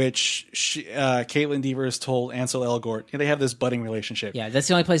 Which Caitlin Deaver told Ansel Elgort. They have this budding relationship. Yeah, that's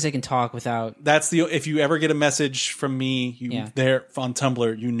the only place they can talk without. If you ever get a message from me, there on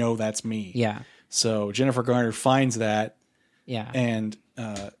Tumblr, you know that's me. Yeah. So Jennifer Garner finds that. Yeah. And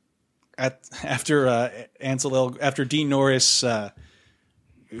after Dean Norris,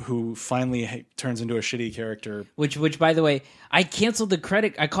 who finally turns into a shitty character. Which by the way, I called the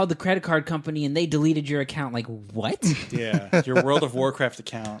credit card company and they deleted your account. Like, what? Yeah, your World of Warcraft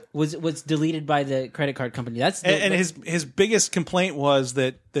account was deleted by the credit card company. His biggest complaint was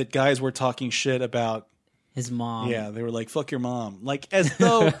that guys were talking shit about his mom. Yeah, they were like, fuck your mom. Like, as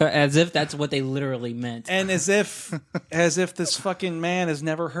though... as if that's what they literally meant. And as if this fucking man has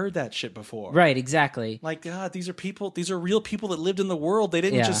never heard that shit before. Right, exactly. Like, God, these are real people that lived in the world. They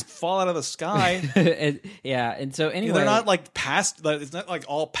didn't just fall out of the sky. and so anyway... They're not like it's not like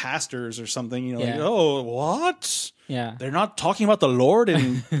all pastors or something, you know, like, oh, what? Yeah. They're not talking about the Lord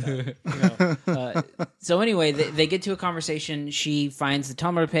and... So anyway, they get to a conversation. She finds the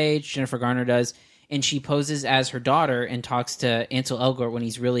Tumblr page, Jennifer Garner does, and she poses as her daughter and talks to Ansel Elgort when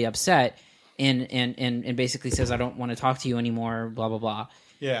he's really upset and basically says, I don't want to talk to you anymore, blah, blah, blah.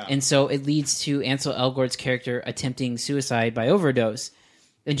 Yeah. And so it leads to Ansel Elgort's character attempting suicide by overdose.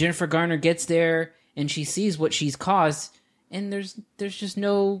 And Jennifer Garner gets there and she sees what she's caused, and there's just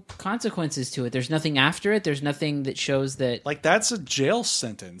no consequences to it. There's nothing after it. There's nothing that shows that... Like, that's a jail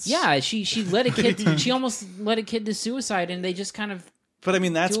sentence. Yeah, she let a kid... she almost led a kid to suicide, and they just kind of... But I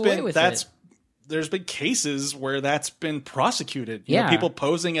mean, there's been cases where that's been prosecuted. You know, people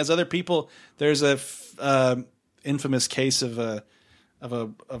posing as other people. There's a infamous case of a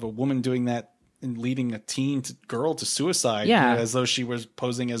woman doing that and leading a girl to suicide. Yeah, you know, as though she was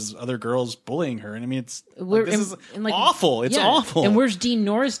posing as other girls bullying her. And I mean, this is awful. It's awful. And where's Dean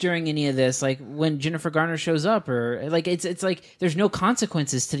Norris during any of this? Like when Jennifer Garner shows up, or like it's like there's no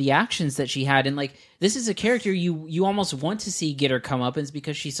consequences to the actions that she had. And like this is a character you almost want to see get her comeuppance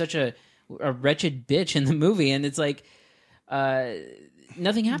because she's such a wretched bitch in the movie, and it's like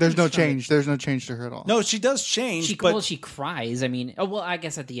nothing happens. There's no change. There's no change to her at all. No, she does change. She cries. I mean, I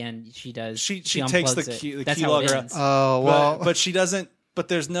guess at the end she does. She takes the key logger out. Oh well, but she doesn't. But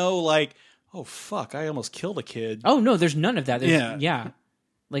there's no like, oh fuck, I almost killed a kid. Oh no, there's none of that.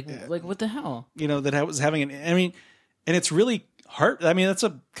 Like what the hell? You know, that was having an. I mean, and it's really I mean, that's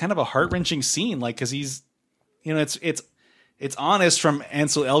a kind of a heart-wrenching scene. Like, because he's, you know, it's honest from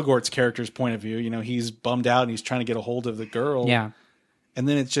Ansel Elgort's character's point of view. You know, he's bummed out and he's trying to get a hold of the girl. Yeah. And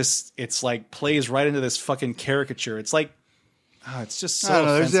then it's like plays right into this fucking caricature. It's like, it's just so I don't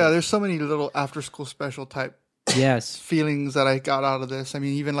know. offensive. There's so many little after school special type feelings that I got out of this. I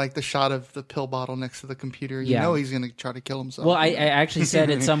mean, even like the shot of the pill bottle next to the computer. You know he's going to try to kill himself. Well, I actually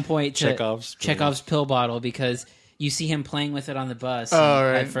said at some point Chekhov's pill bottle, because you see him playing with it on the bus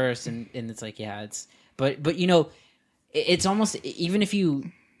at first, and it's like, but you know, it's almost, even if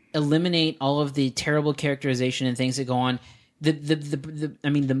you eliminate all of the terrible characterization and things that go on,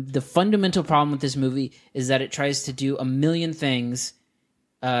 the fundamental problem with this movie is that it tries to do a million things,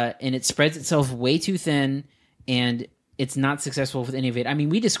 and it spreads itself way too thin, and it's not successful with any of it. I mean,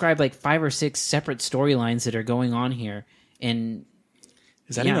 we described like 5 or 6 separate storylines that are going on here, and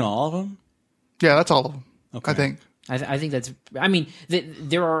is that even all of them? Yeah, that's all of them. Okay. I think. I think that's. I mean,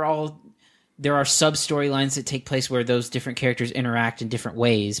 there are sub storylines that take place where those different characters interact in different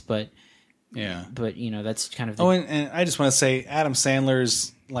ways, but that's kind of. And I just want to say, Adam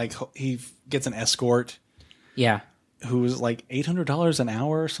Sandler's like he gets an escort. Yeah. Who's like $800 an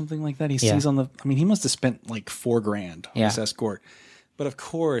hour or something like that. He sees on the. I mean, he must have spent like $4,000 on this escort. But of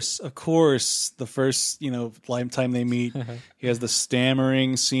course, the first lifetime they meet, he has the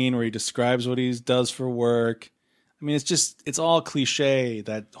stammering scene where he describes what he does for work. I mean, it's all cliche,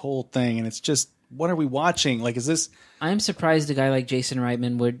 that whole thing, and it's just, what are we watching? Like, is this? I'm surprised a guy like Jason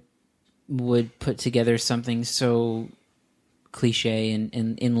Reitman would put together something so cliche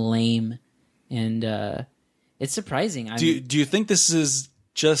and lame, and it's surprising. Do you think this is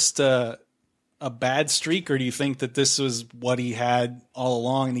just a bad streak, or do you think that this was what he had all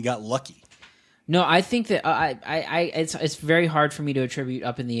along and he got lucky? No, I think that it's very hard for me to attribute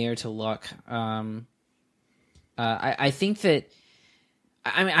Up in the Air to luck. I think that,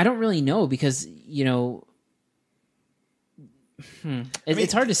 I mean, I don't really know because, it's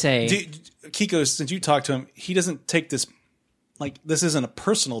hard to say. Kiko, since you talked to him, he doesn't take this, like, this isn't a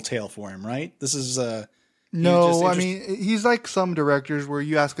personal tale for him, right? This is No, I mean, he's like some directors where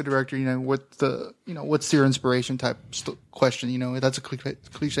you ask a director, what's your inspiration type question? That's a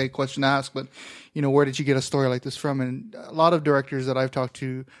cliche question to ask, but, where did you get a story like this from? And a lot of directors that I've talked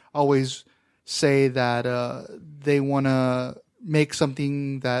to always say that they want to make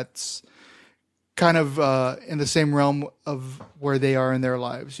something that's kind of in the same realm of where they are in their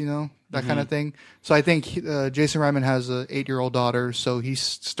lives, that kind of thing. So I think Jason Reitman has an 8-year-old daughter, so he's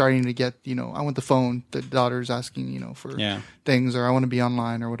starting to get, I want the phone. The daughter's asking, for things, or I want to be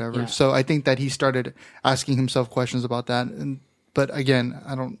online or whatever. Yeah. So I think that he started asking himself questions about that. But again,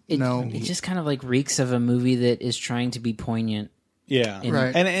 I don't know. It just kind of like reeks of a movie that is trying to be poignant. Yeah,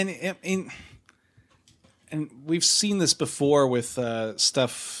 right. And we've seen this before with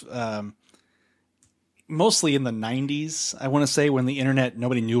stuff. Mostly in the 90s, I want to say, when the internet,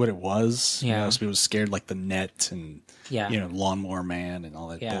 nobody knew what it was. Yeah. So people was scared, like the net and, Lawnmower Man and all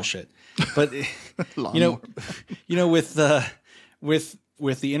that bullshit. But,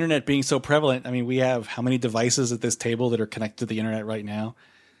 with the internet being so prevalent, I mean, we have how many devices at this table that are connected to the internet right now,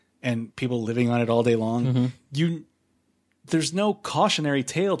 and people living on it all day long. Mm-hmm. There's no cautionary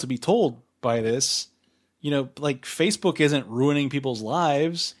tale to be told by this. Like, Facebook isn't ruining people's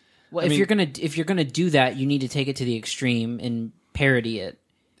lives. Well, if you're gonna do that, you need to take it to the extreme and parody it.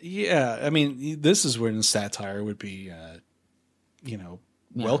 Yeah, I mean, this is when satire would be,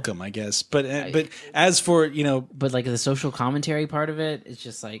 welcome, I guess. But as for but like the social commentary part of it, it's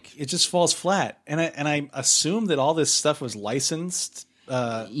just like it just falls flat. And I assume that all this stuff was licensed.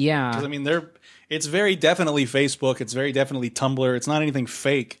 Because I mean, it's very definitely Facebook. It's very definitely Tumblr. It's not anything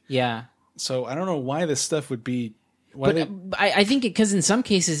fake. Yeah. So I don't know why this stuff would be. I think because in some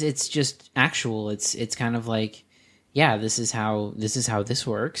cases it's just actual. It's kind of like, this is how this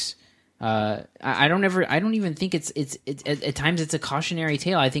works. I don't even think it's at times it's a cautionary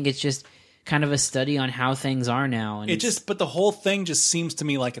tale. I think it's just kind of a study on how things are now. And but the whole thing just seems to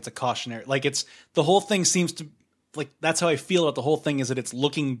me like it's a cautionary. Like the whole thing seems to, like, that's how I feel about the whole thing, is that it's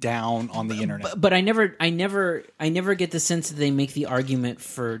looking down on the internet. But I never get the sense that they make the argument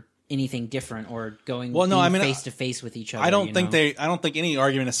for anything different or going face to face with each other. I don't think any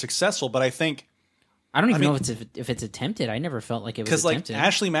argument is successful, but I think I don't even know if it's attempted. I never felt like it was attempted. Because like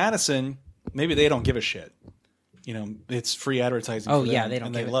Ashley Madison, maybe they don't give a shit. It's free advertising. Oh for them, yeah, they don't.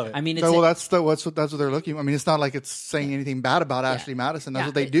 And they love it. I mean, that's what they're looking. I mean, it's not like it's saying anything bad about Ashley Madison. That's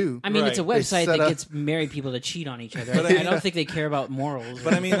what they do. I mean, it's a website that gets married people to cheat on each other. I don't think they care about morals.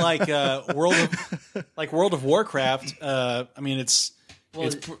 But I mean, like World of Warcraft. I mean, it's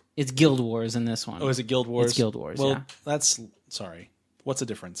Guild Wars in this one. Oh, is it Guild Wars? It's Guild Wars. Well, sorry. What's the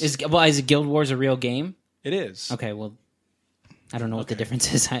difference? Is Guild Wars a real game? It is. Okay, well, I don't know what the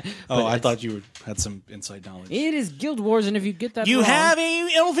difference is. I thought you had some inside knowledge. It is Guild Wars, and if you get that you wrong, have a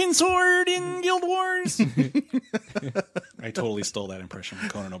elfin sword in Guild Wars. I totally stole that impression from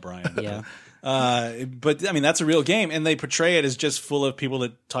Conan O'Brien. Yeah. But I mean, that's a real game, and they portray it as just full of people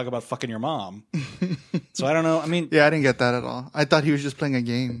that talk about fucking your mom. So I don't know. I mean, yeah, I didn't get that at all. I thought he was just playing a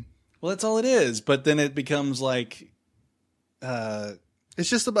game. Well, that's all it is. But then it becomes like, it's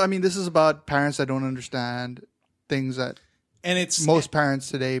just about. I mean, this is about parents that don't understand things that, and it's most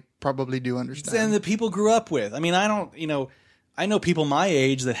parents today probably do understand. And the people grew up with. I mean, I don't. I know people my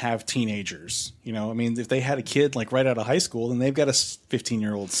age that have teenagers. I mean, if they had a kid like right out of high school, then they've got a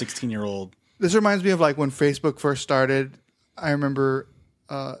 15-year-old, 16-year-old. This reminds me of like when Facebook first started. I remember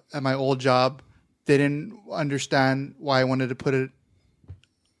at my old job, they didn't understand why I wanted to put it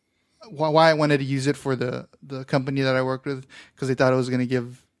why I wanted to use it for the company that I worked with, because they thought it was going to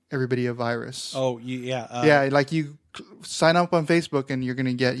give everybody a virus. Oh, yeah. Yeah, like you sign up on Facebook and you're going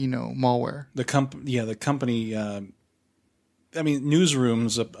to get, malware. The company. I mean,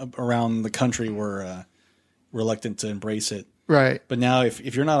 newsrooms around the country were reluctant to embrace it. Right. But now,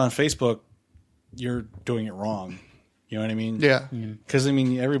 if you're not on Facebook, you're doing it wrong. You know what I mean? Yeah. Because I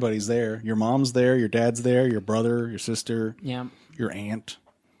mean, everybody's there. Your mom's there. Your dad's there. Your brother. Your sister. Yeah. Your aunt.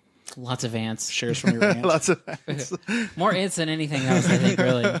 Lots of ants. Shares from your aunt. Lots of ants. More ants than anything else, I think,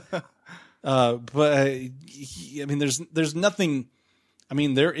 really. But I mean, there's nothing. I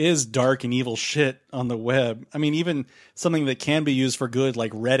mean, there is dark and evil shit on the web. I mean, even something that can be used for good,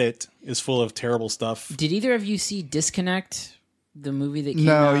 like Reddit, is full of terrible stuff. Did either of you see Disconnect, the movie that came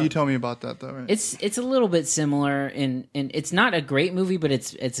out? No, you told me about that though. Right? It's a little bit similar, and it's not a great movie, but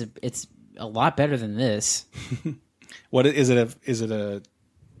it's a lot better than this. What is it? Is it a?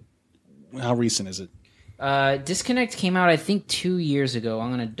 How recent is it? Disconnect came out, I think, 2 years ago. I'm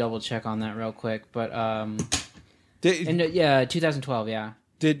gonna double check on that real quick, but 2012. Yeah.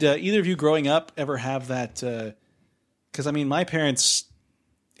 Did either of you growing up ever have that? Because I mean, my parents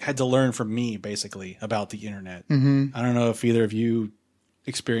had to learn from me basically about the internet. Mm-hmm. I don't know if either of you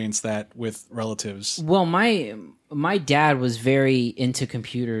experienced that with relatives. Well, my dad was very into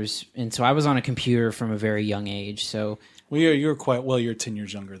computers, and so I was on a computer from a very young age. So you're quite well. You're 10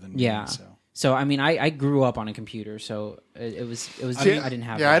 years younger than me. Yeah. So I mean, I grew up on a computer, so it was. I didn't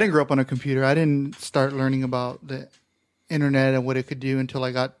have. Yeah, that. I didn't grow up on a computer. I didn't start learning about the internet and what it could do until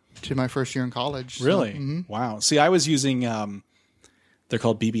I got to my first year in college. So, Really? Wow. See, I was using. They're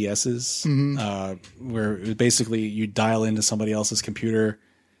called BBSs, where it was basically you dial into somebody else's computer,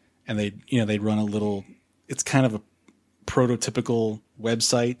 and they'd run a little. It's kind of a prototypical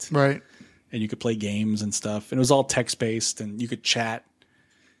website, right? And you could play games and stuff, and it was all text based, and you could chat.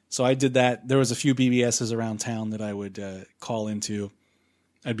 So I did that. There was a few BBSs around town that I would call into.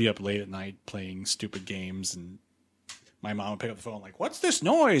 I'd be up late at night playing stupid games, and my mom would pick up the phone like, "What's this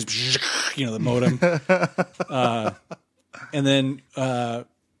noise?" The modem. And then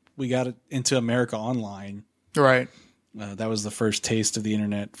we got into America Online. Right. That was the first taste of the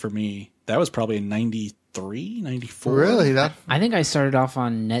internet for me. That was probably in 93, 94. Really? I think I started off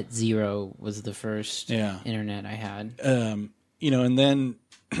on Net Zero was the first internet I had. And then,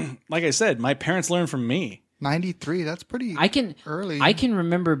 like I said, my parents learned from me. 93, that's pretty early. I can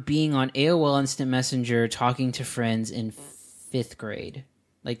remember being on AOL Instant Messenger talking to friends in 5th grade.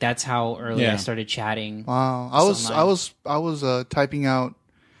 Like that's how early I started chatting. Wow. I was typing out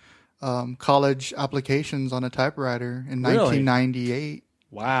college applications on a typewriter in 1998.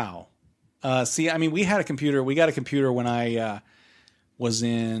 Wow. See, I mean, we had a computer. We got a computer when I was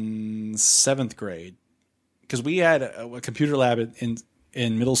in 7th grade because we had a computer lab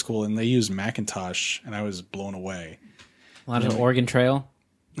in middle school, and they used Macintosh, and I was blown away. A lot of Oregon Trail?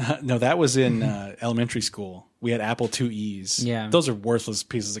 No, that was in elementary school. We had Apple IIe's. Yeah. Those are worthless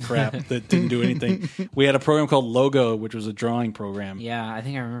pieces of crap that didn't do anything. We had a program called Logo, which was a drawing program. Yeah, I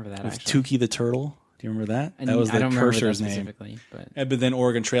think I remember that, with actually. Tukey the Turtle. Do you remember that? And that was I the don't cursor's remember that name. specifically, But then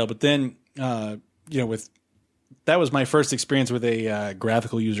Oregon Trail. But then, that was my first experience with a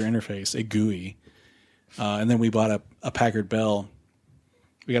graphical user interface, a GUI. And then we bought a Packard Bell.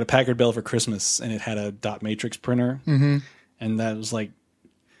 We got a Packard Bell for Christmas, and it had a dot matrix printer. Mm-hmm. And that was like,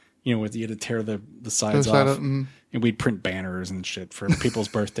 you had to tear the sides off. And we'd print banners and shit for people's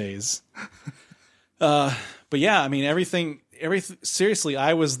birthdays. But yeah, I mean, seriously,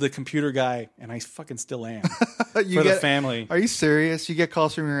 I was the computer guy, and I fucking still am for the family. Are you serious? You get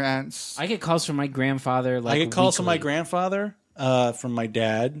calls from your aunts? I get calls from my grandfather. I get calls from my grandfather, from my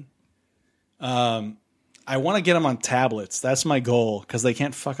dad. I want to get them on tablets. That's my goal because they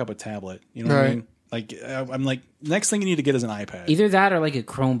can't fuck up a tablet. You know what I mean? Like, I'm like, next thing you need to get is an iPad. Either that or like a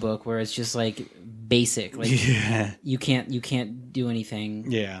Chromebook where it's just like basic. Like you can't do anything.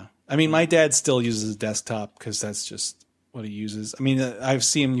 Yeah. I mean, my dad still uses a desktop because that's just what he uses. I mean, I've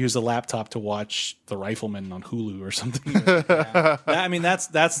seen him use a laptop to watch The Rifleman on Hulu or something. I mean, that's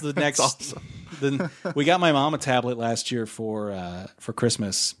the next. That's awesome. Then we got my mom a tablet last year for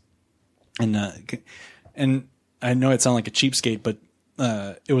Christmas, and I know it sounded like a cheapskate, but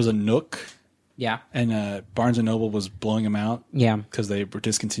it was a Nook. Yeah. And Barnes & Noble was blowing them out. Yeah. Because they were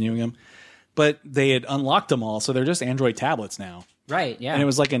discontinuing them. But they had unlocked them all, so they're just Android tablets now. Right, yeah. And it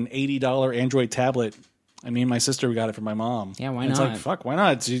was like an $80 Android tablet. I mean, my sister got it for my mom. Yeah, why and not? It's like, fuck, why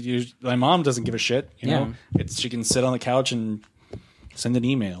not? My mom doesn't give a shit. You know? She can sit on the couch and send an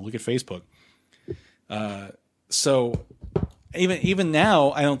email, look at Facebook. So even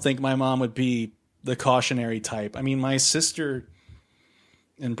now, I don't think my mom would be the cautionary type. I mean, my sister...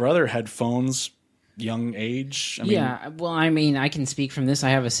 and brother had phones young age. I mean, yeah, well, I mean, I can speak from this. I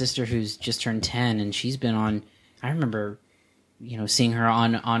have a sister who's just turned 10, and she's been on. I remember, seeing her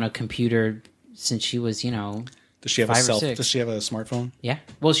on a computer since she was, does she have a 5 or 6. Does she have a smartphone? Yeah.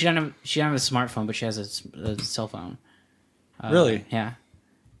 Well, she don't have a smartphone, but she has a cell phone. Really? Yeah.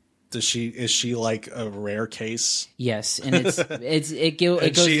 Is she like a rare case? Yes, and it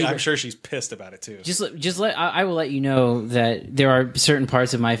goes. I'm sure she's pissed about it too. I will let you know that there are certain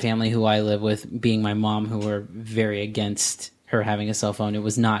parts of my family who I live with, being my mom, who are very against her having a cell phone. It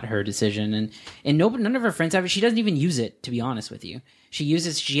was not her decision, and none of her friends have it. She doesn't even use it, to be honest with you. She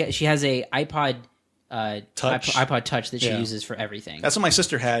has a iPod Touch. iPod Touch that she uses for everything. That's what my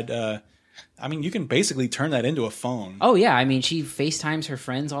sister had. I mean, you can basically turn that into a phone. Oh yeah, I mean, she FaceTimes her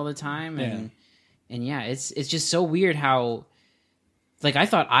friends all the time, and it's just so weird how, like, I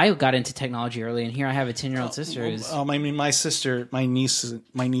thought I got into technology early, and here I have a 10-year-old sister. I mean, my sister, my niece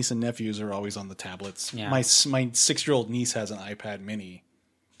and nephews are always on the tablets. Yeah. My 6-year-old niece has an iPad Mini.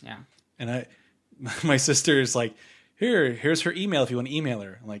 Yeah, and my sister is like, here's her email if you want to email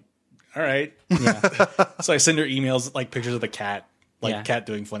her. I'm like, all right. Yeah. So I send her emails like pictures of the cat, cat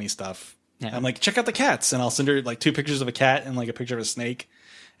doing funny stuff. Yeah. I'm like, check out the cats, and I'll send her like 2 pictures of a cat and like a picture of a snake,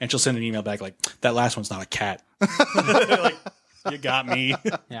 and she'll send an email back like, that last one's not a cat. Like, you got me.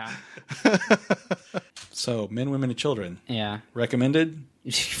 Yeah. So, Men, Women, and Children. Yeah. Recommended?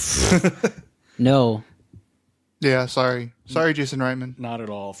 No. Yeah, sorry, Jason Reitman. Not at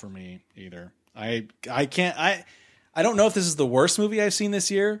all for me either. I don't know if this is the worst movie I've seen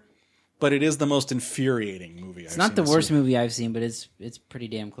this year, but it is the most infuriating movie I've seen. It's not the worst movie I've seen, but it's pretty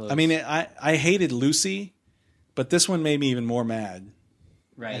damn close. I mean, I hated Lucy, but this one made me even more mad.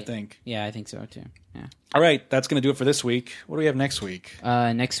 Right. I think. Yeah, I think so too. Yeah. All right, that's going to do it for this week. What do we have next week?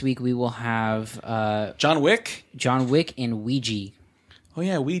 Next week we will have John Wick and Ouija. Oh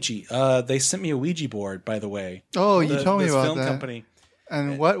yeah, Ouija. They sent me a Ouija board, by the way. Oh, you told me this about film that. company.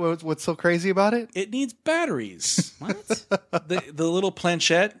 And what's so crazy about it? It needs batteries. What? the little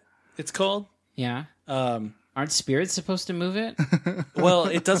planchette, it's called. Yeah. Aren't spirits supposed to move it? Well,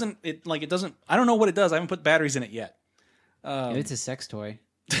 it doesn't. I don't know what it does. I haven't put batteries in it yet. It's a sex toy.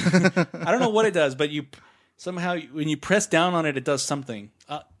 I don't know what it does, but somehow when you press down on it, it does something.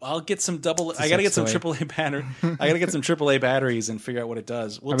 I'll get some I gotta get some AAA battery. I gotta get some AAA batteries and figure out what it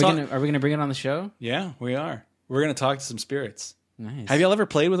does. Are we gonna bring it on the show? Yeah, we are. We're gonna talk to some spirits. Nice. Have y'all ever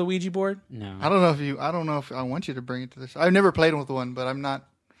played with a Ouija board? No. I don't know if I want you to bring it to this. I've never played with one, but I'm not.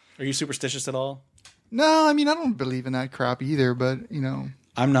 Are you superstitious at all? No, I mean, I don't believe in that crap either, but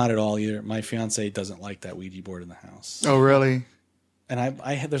I'm not at all either. My fiance doesn't like that Ouija board in the house. Oh, really? And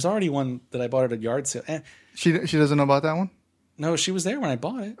there's already one that I bought at a yard sale. She doesn't know about that one? No, she was there when I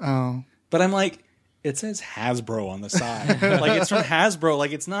bought it. Oh. But I'm like, it says Hasbro on the side. Like, it's from Hasbro.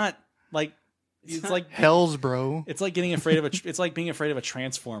 Like, it's not like it's like Hell's bro. It's like being afraid of a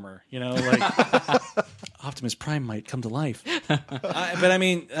transformer, like Optimus Prime might come to life. But I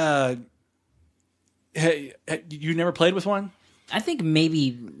mean, hey, you never played with one? I think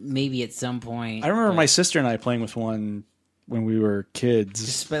maybe at some point. I remember my sister and I playing with one when we were kids.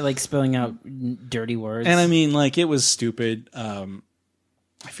 Just like spelling out dirty words. And I mean, like, it was stupid. I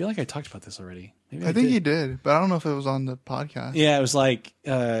feel like I talked about this already. Maybe I think you did, but I don't know if it was on the podcast. Yeah, it was like,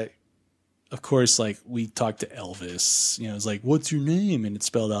 of course, like, we talked to Elvis. It was like, what's your name? And it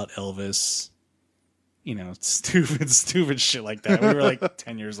spelled out Elvis. Stupid shit like that. We were like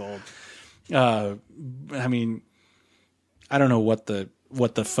 10 years old. I mean, I don't know what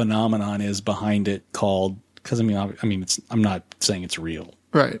the phenomenon is behind it called, because I mean, I'm not saying it's real,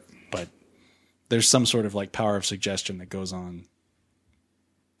 right? But there's some sort of like power of suggestion that goes on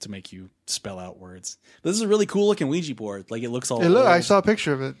to make you spell out words. This is a really cool looking Ouija board. Like, it looks all. I saw a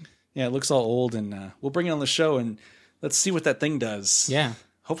picture of it. Yeah, it looks all old, and we'll bring it on the show and let's see what that thing does. Yeah.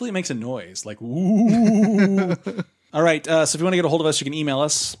 Hopefully it makes a noise, like, ooh. All right, so if you want to get a hold of us, you can email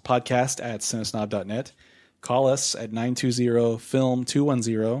us, podcast@cinesnob.net. Call us at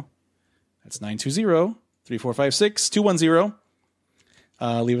 920-FILM-210. That's 920-3456-210.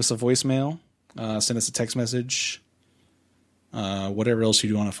 Leave us a voicemail. Send us a text message. Whatever else you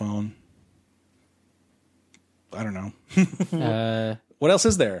do on a phone. I don't know. What else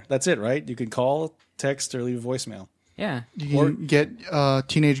is there? That's it, right? You can call, text, or leave a voicemail. Yeah. You can get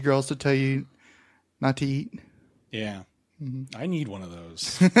teenage girls to tell you not to eat. Yeah. Mm-hmm. I need one of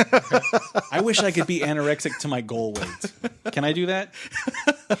those. I wish I could be anorexic to my goal weight. Can I do that?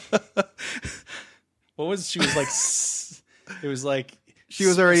 What was she was like? It was like she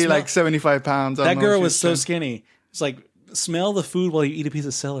was already like 75 pounds. That girl was so skinny. It's like, smell the food while you eat a piece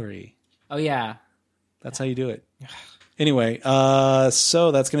of celery. Oh yeah, that's how you do it. Anyway,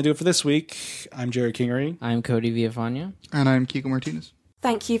 so that's going to do it for this week. I'm Jerry Kingery. I'm Cody Villafana. And I'm Kiko Martinez.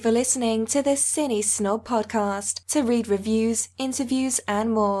 Thank you for listening to the Cine Snob podcast. To read reviews, interviews,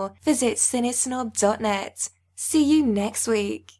 and more, visit cinesnob.net. See you next week.